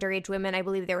relationship with underage women. I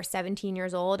believe they were 17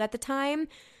 years old at the time.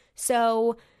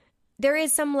 So there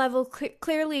is some level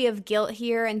clearly of guilt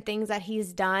here and things that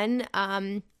he's done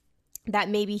that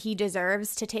maybe he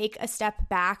deserves to take a step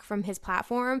back from his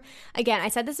platform. Again, I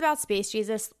said this about Space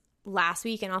Jesus last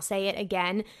week and I'll say it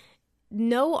again.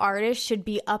 No artist should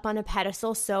be up on a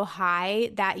pedestal so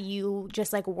high that you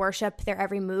just like worship their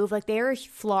every move. Like they're a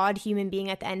flawed human being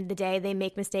at the end of the day. They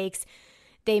make mistakes.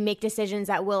 They make decisions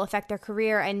that will affect their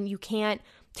career and you can't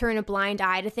turn a blind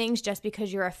eye to things just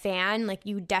because you're a fan. Like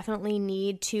you definitely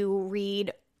need to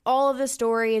read all of the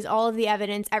stories, all of the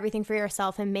evidence, everything for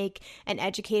yourself and make an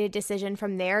educated decision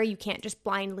from there. You can't just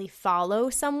blindly follow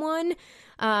someone.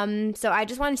 So I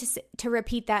just wanted to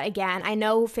repeat that again. I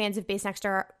know fans of Bass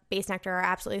Nectar are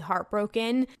absolutely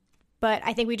heartbroken, but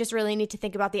I think we just really need to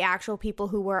think about the actual people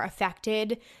who were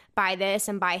affected by this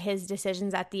and by his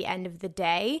decisions at the end of the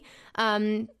day.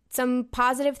 Some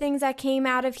positive things that came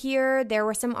out of here, there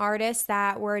were some artists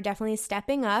that were definitely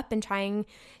stepping up and trying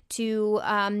to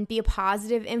be a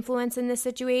positive influence in this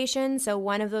situation. So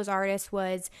one of those artists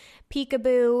was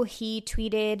Peekaboo. He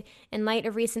tweeted, "In light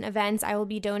of recent events, I will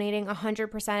be donating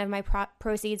 100% of my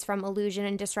proceeds from Illusion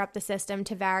and Disrupt the System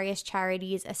to various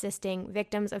charities assisting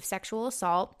victims of sexual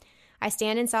assault. I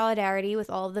stand in solidarity with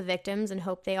all of the victims and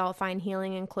hope they all find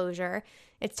healing and closure.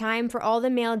 It's time for all the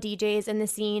male DJs in the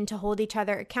scene to hold each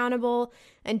other accountable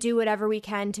and do whatever we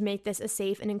can to make this a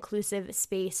safe and inclusive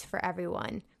space for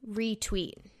everyone."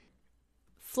 Retweet.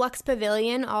 Flux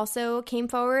Pavilion also came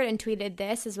forward and tweeted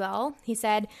this as well. He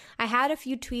said, "I had a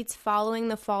few tweets following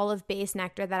the fall of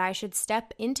Bassnectar that I should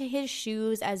step into his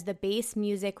shoes as the bass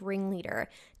music ringleader.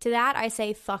 To that, I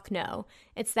say fuck no.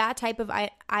 It's that type of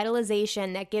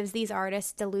idolization that gives these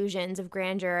artists delusions of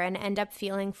grandeur and end up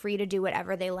feeling free to do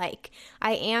whatever they like.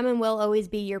 I am and will always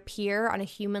be your peer on a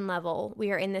human level.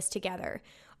 We are in this together.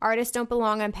 Artists don't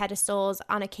belong on pedestals.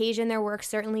 On occasion, their work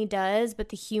certainly does, but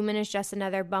the human is just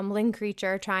another bumbling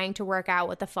creature trying to work out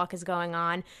what the fuck is going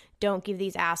on. Don't give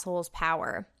these assholes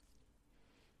power."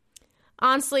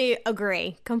 Honestly,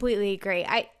 agree. Completely agree.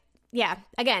 Yeah,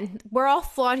 again, we're all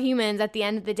flawed humans at the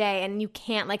end of the day, and you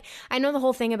can't, like, I know the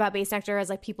whole thing about Bassnectar is,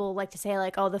 like, people like to say,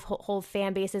 like, oh, the whole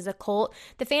fan base is a cult.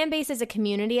 The fan base is a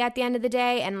community at the end of the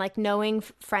day, and, like, knowing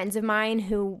friends of mine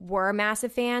who were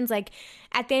massive fans, like,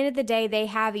 at the end of the day, they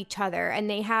have each other, and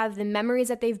they have the memories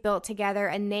that they've built together,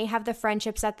 and they have the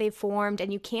friendships that they've formed,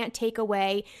 and you can't take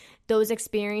away those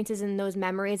experiences and those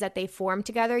memories that they formed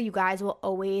together. You guys will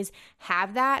always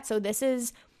have that, so this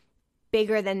is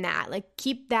bigger than that. Like,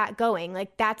 keep that going.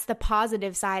 Like, that's the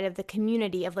positive side of the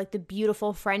community, of like the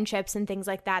beautiful friendships and things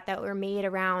like that that were made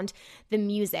around the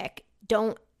music.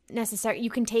 Don't necessarily, you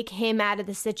can take him out of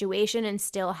the situation and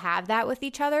still have that with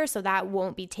each other, so that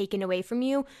won't be taken away from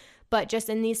you. But just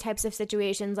in these types of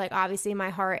situations, like, obviously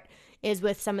my heart is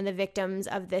with some of the victims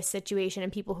of this situation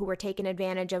and people who were taken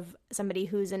advantage of somebody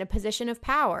who's in a position of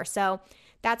power. So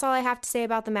that's all I have to say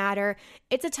about the matter.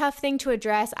 It's a tough thing to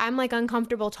address. I'm like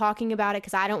uncomfortable talking about it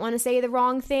because I don't want to say the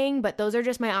wrong thing, but those are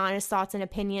just my honest thoughts and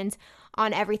opinions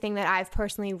on everything that I've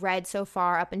personally read so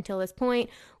far up until this point.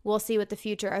 We'll see what the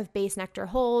future of Bassnectar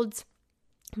holds.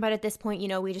 But at this point,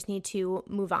 we just need to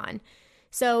move on.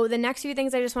 So the next few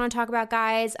things I just want to talk about,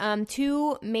 guys,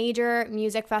 2 major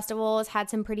music festivals had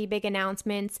some pretty big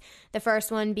announcements. The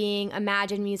first one being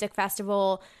Imagine Music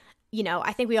Festival.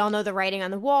 I think we all know the writing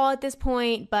on the wall at this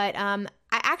point, but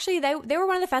they were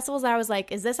one of the festivals that I was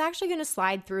like, is this actually going to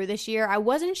slide through this year? I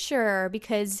wasn't sure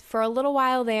because for a little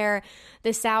while there,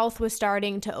 the South was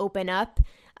starting to open up.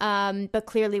 But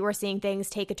clearly we're seeing things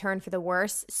take a turn for the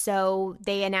worse. So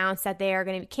they announced that they are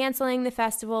going to be canceling the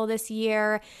festival this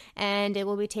year and it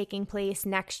will be taking place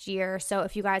next year. So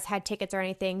if you guys had tickets or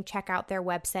anything, check out their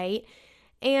website.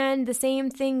 And the same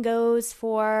thing goes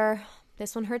for,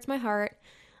 this one hurts my heart,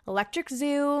 Electric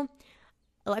Zoo.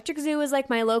 Electric Zoo is like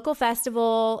my local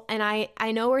festival, and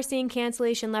I know we're seeing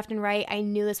cancellation left and right. I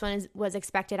knew this one was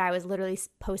expected. I was literally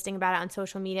posting about it on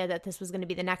social media that this was going to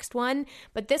be the next one,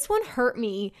 but this one hurt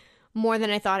me more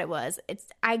than I thought it was.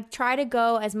 I try to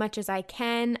go as much as I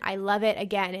can. I love it.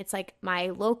 Again, it's like my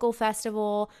local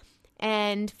festival,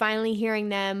 and finally hearing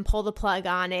them pull the plug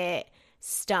on it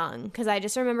stung because I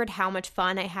just remembered how much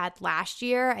fun I had last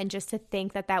year, and just to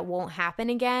think that won't happen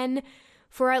again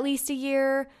for at least a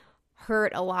year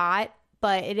hurt a lot,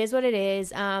 but it is what it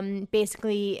is.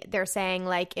 Basically, they're saying,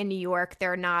 like, in New York,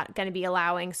 they're not going to be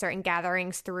allowing certain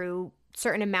gatherings through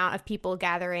certain amount of people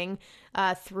gathering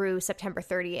through September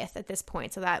 30th at this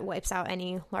point. So that wipes out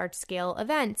any large-scale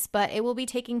events. But it will be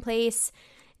taking place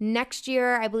next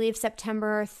year, I believe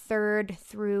September 3rd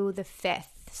through the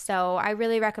 5th. So I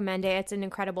really recommend it. It's an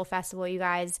incredible festival, you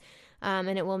guys, and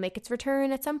it will make its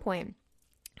return at some point.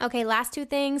 Okay, last 2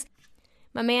 things.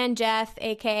 My man Jeff,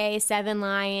 aka Seven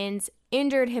Lions,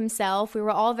 injured himself. We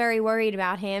were all very worried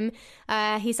about him.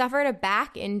 He suffered a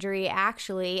back injury,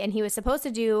 actually, and he was supposed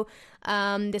to do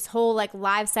this whole like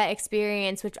live set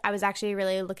experience, which I was actually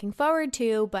really looking forward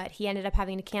to, but he ended up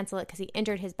having to cancel it because he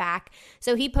injured his back.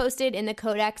 So he posted in the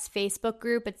Codex Facebook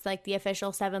group. It's like the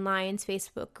official Seven Lions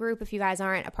Facebook group. If you guys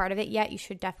aren't a part of it yet, you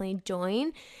should definitely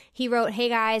join. He wrote, "Hey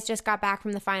guys, just got back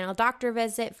from the final doctor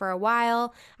visit for a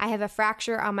while. I have a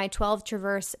fracture on my 12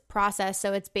 traverse process,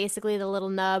 so it's basically the little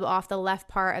nub off the left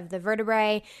part of the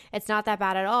vertebrae. It's not that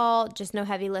bad at all, just no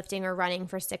heavy lifting or running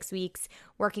for 6 weeks.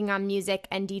 Working on music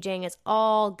and DJing is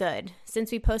all good.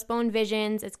 Since we postponed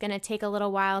Visions, it's going to take a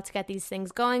little while to get these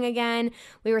things going again.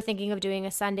 We were thinking of doing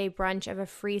a Sunday brunch of a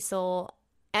Free Soul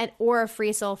or a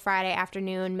Free Soul Friday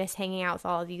afternoon. Miss hanging out with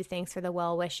all of you. Thanks for the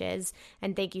well wishes,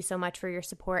 and thank you so much for your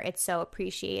support. It's so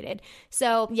appreciated.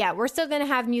 So yeah, we're still going to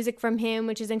have music from him,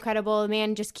 which is incredible. The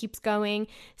man just keeps going.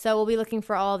 So we'll be looking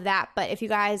for all of that. But if you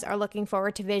guys are looking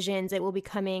forward to Visions, it will be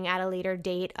coming at a later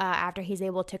date after he's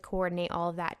able to coordinate all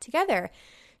of that together.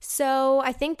 So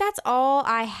I think that's all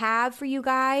I have for you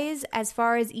guys as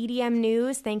far as EDM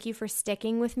news. Thank you for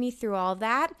sticking with me through all of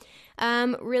that.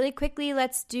 Really quickly,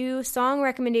 let's do song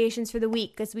recommendations for the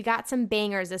week because we got some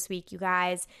bangers this week, you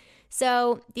guys.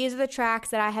 So these are the tracks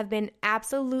that I have been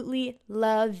absolutely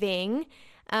loving.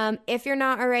 If you're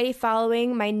not already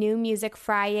following my new Music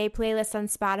Friday playlist on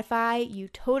Spotify, you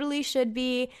totally should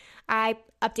be. I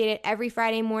update it every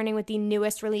Friday morning with the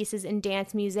newest releases in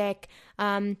dance music.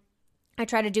 I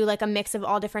try to do like a mix of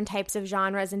all different types of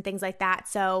genres and things like that.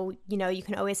 So, you know, you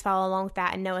can always follow along with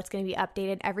that and know it's going to be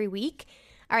updated every week.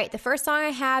 All right, the first song I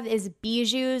have is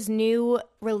Bijou's new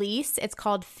release. It's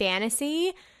called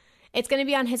Fantasy. It's going to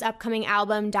be on his upcoming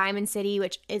album, Diamond City,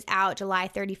 which is out July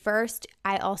 31st.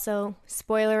 I also,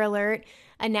 spoiler alert,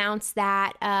 announced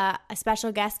that a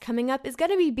special guest coming up is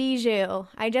going to be Bijou.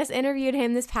 I just interviewed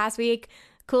him this past week.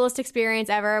 Coolest experience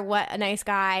ever. What a nice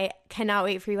guy. Cannot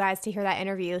wait for you guys to hear that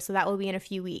interview. So that will be in a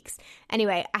few weeks.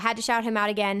 Anyway, I had to shout him out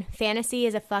again. Fantasy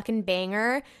is a fucking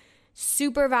banger.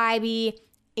 Super vibey.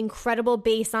 Incredible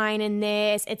bass line in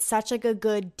this. It's such like a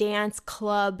good dance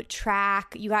club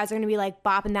track. You guys are going to be like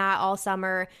bopping that all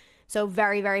summer. So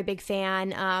very, very big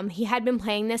fan. He had been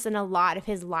playing this in a lot of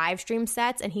his live stream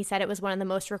sets, and he said it was one of the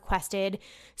most requested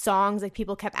songs. Like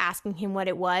people kept asking him what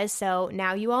it was. So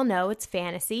now you all know it's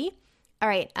Fantasy. All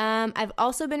right, I've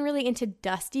also been really into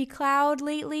Dusty Cloud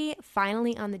lately,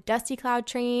 finally on the Dusty Cloud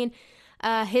train.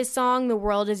 His song, The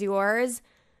World Is Yours,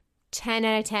 10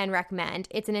 out of 10 recommend.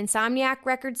 It's an Insomniac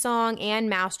record song and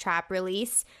Mousetrap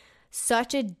release.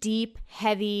 Such a deep,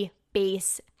 heavy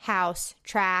bass house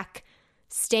track,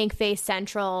 stank face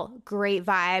central, great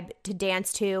vibe to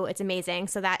dance to. It's amazing.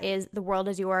 So that is The World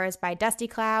Is Yours by Dusty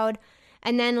Cloud.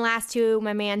 And then last two,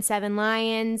 my man Seven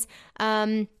Lions.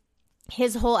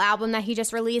 His whole album that he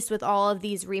just released with all of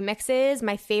these remixes.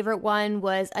 My favorite one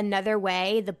was Another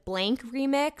Way, the Blank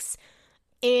remix.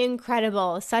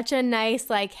 Incredible. Such a nice,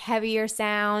 like, heavier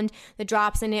sound. The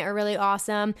drops in it are really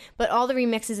awesome. But all the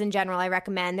remixes in general I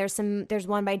recommend. There's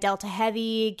one by Delta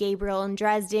Heavy, Gabriel and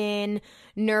Dresden,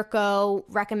 Nurko.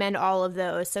 Recommend all of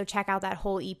those. So check out that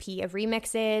whole EP of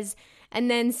remixes.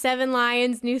 And then Seven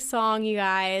Lions' new song, you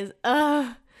guys.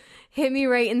 Hit me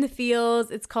right in the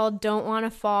feels. It's called Don't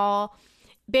Wanna Fall.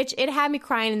 Bitch, it had me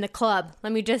crying in the club.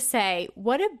 Let me just say,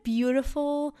 what a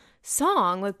beautiful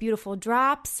song with beautiful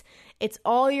drops. It's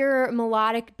all your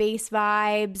melodic bass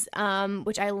vibes,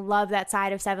 which I love that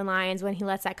side of Seven Lions when he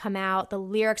lets that come out. The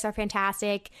lyrics are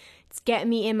fantastic. It's getting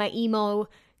me in my emo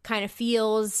kind of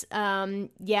feels.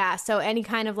 Yeah, so any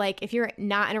kind of like, if you're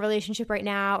not in a relationship right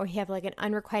now or you have like an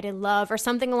unrequited love or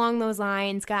something along those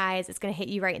lines, guys, it's going to hit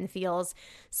you right in the feels.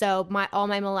 So all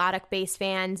my melodic bass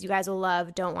fans, you guys will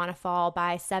love Don't Wanna Fall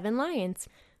by Seven Lions.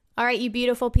 All right, you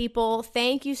beautiful people,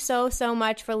 thank you so, so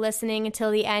much for listening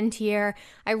until the end here.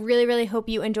 I really, really hope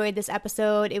you enjoyed this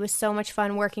episode. It was so much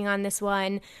fun working on this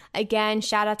one. Again,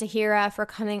 shout out to Hira for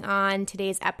coming on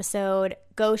today's episode.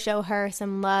 Go show her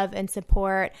some love and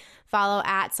support. Follow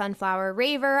at Sunflower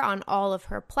Raver on all of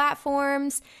her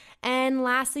platforms. And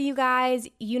lastly, you guys,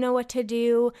 you know what to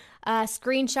do.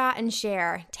 Screenshot and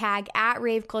share. Tag at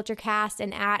Rave Culture Cast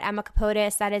and at Emma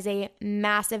Capotis. That is a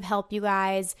massive help, you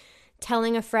guys.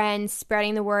 Telling a friend,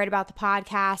 spreading the word about the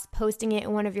podcast, posting it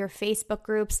in one of your Facebook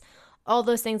groups, all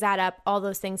those things add up, all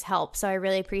those things help. So I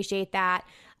really appreciate that.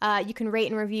 You can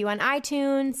rate and review on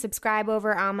iTunes, subscribe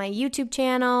over on my YouTube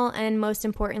channel, and most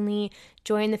importantly,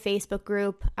 join the Facebook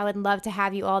group. I would love to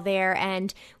have you all there,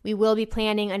 and we will be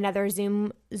planning another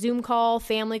Zoom call,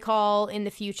 family call in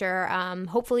the future,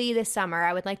 hopefully this summer.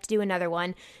 I would like to do another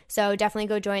one. So definitely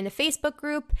go join the Facebook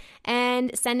group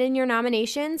and send in your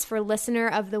nominations for Listener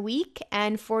of the Week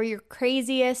and for your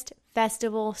craziest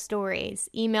festival stories.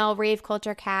 Email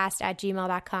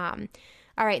raveculturecast@gmail.com.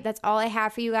 All right, that's all I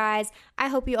have for you guys. I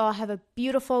hope you all have a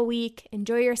beautiful week.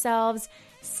 Enjoy yourselves.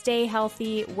 Stay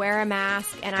healthy. Wear a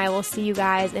mask. And I will see you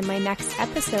guys in my next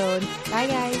episode. Bye,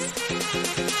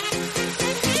 guys.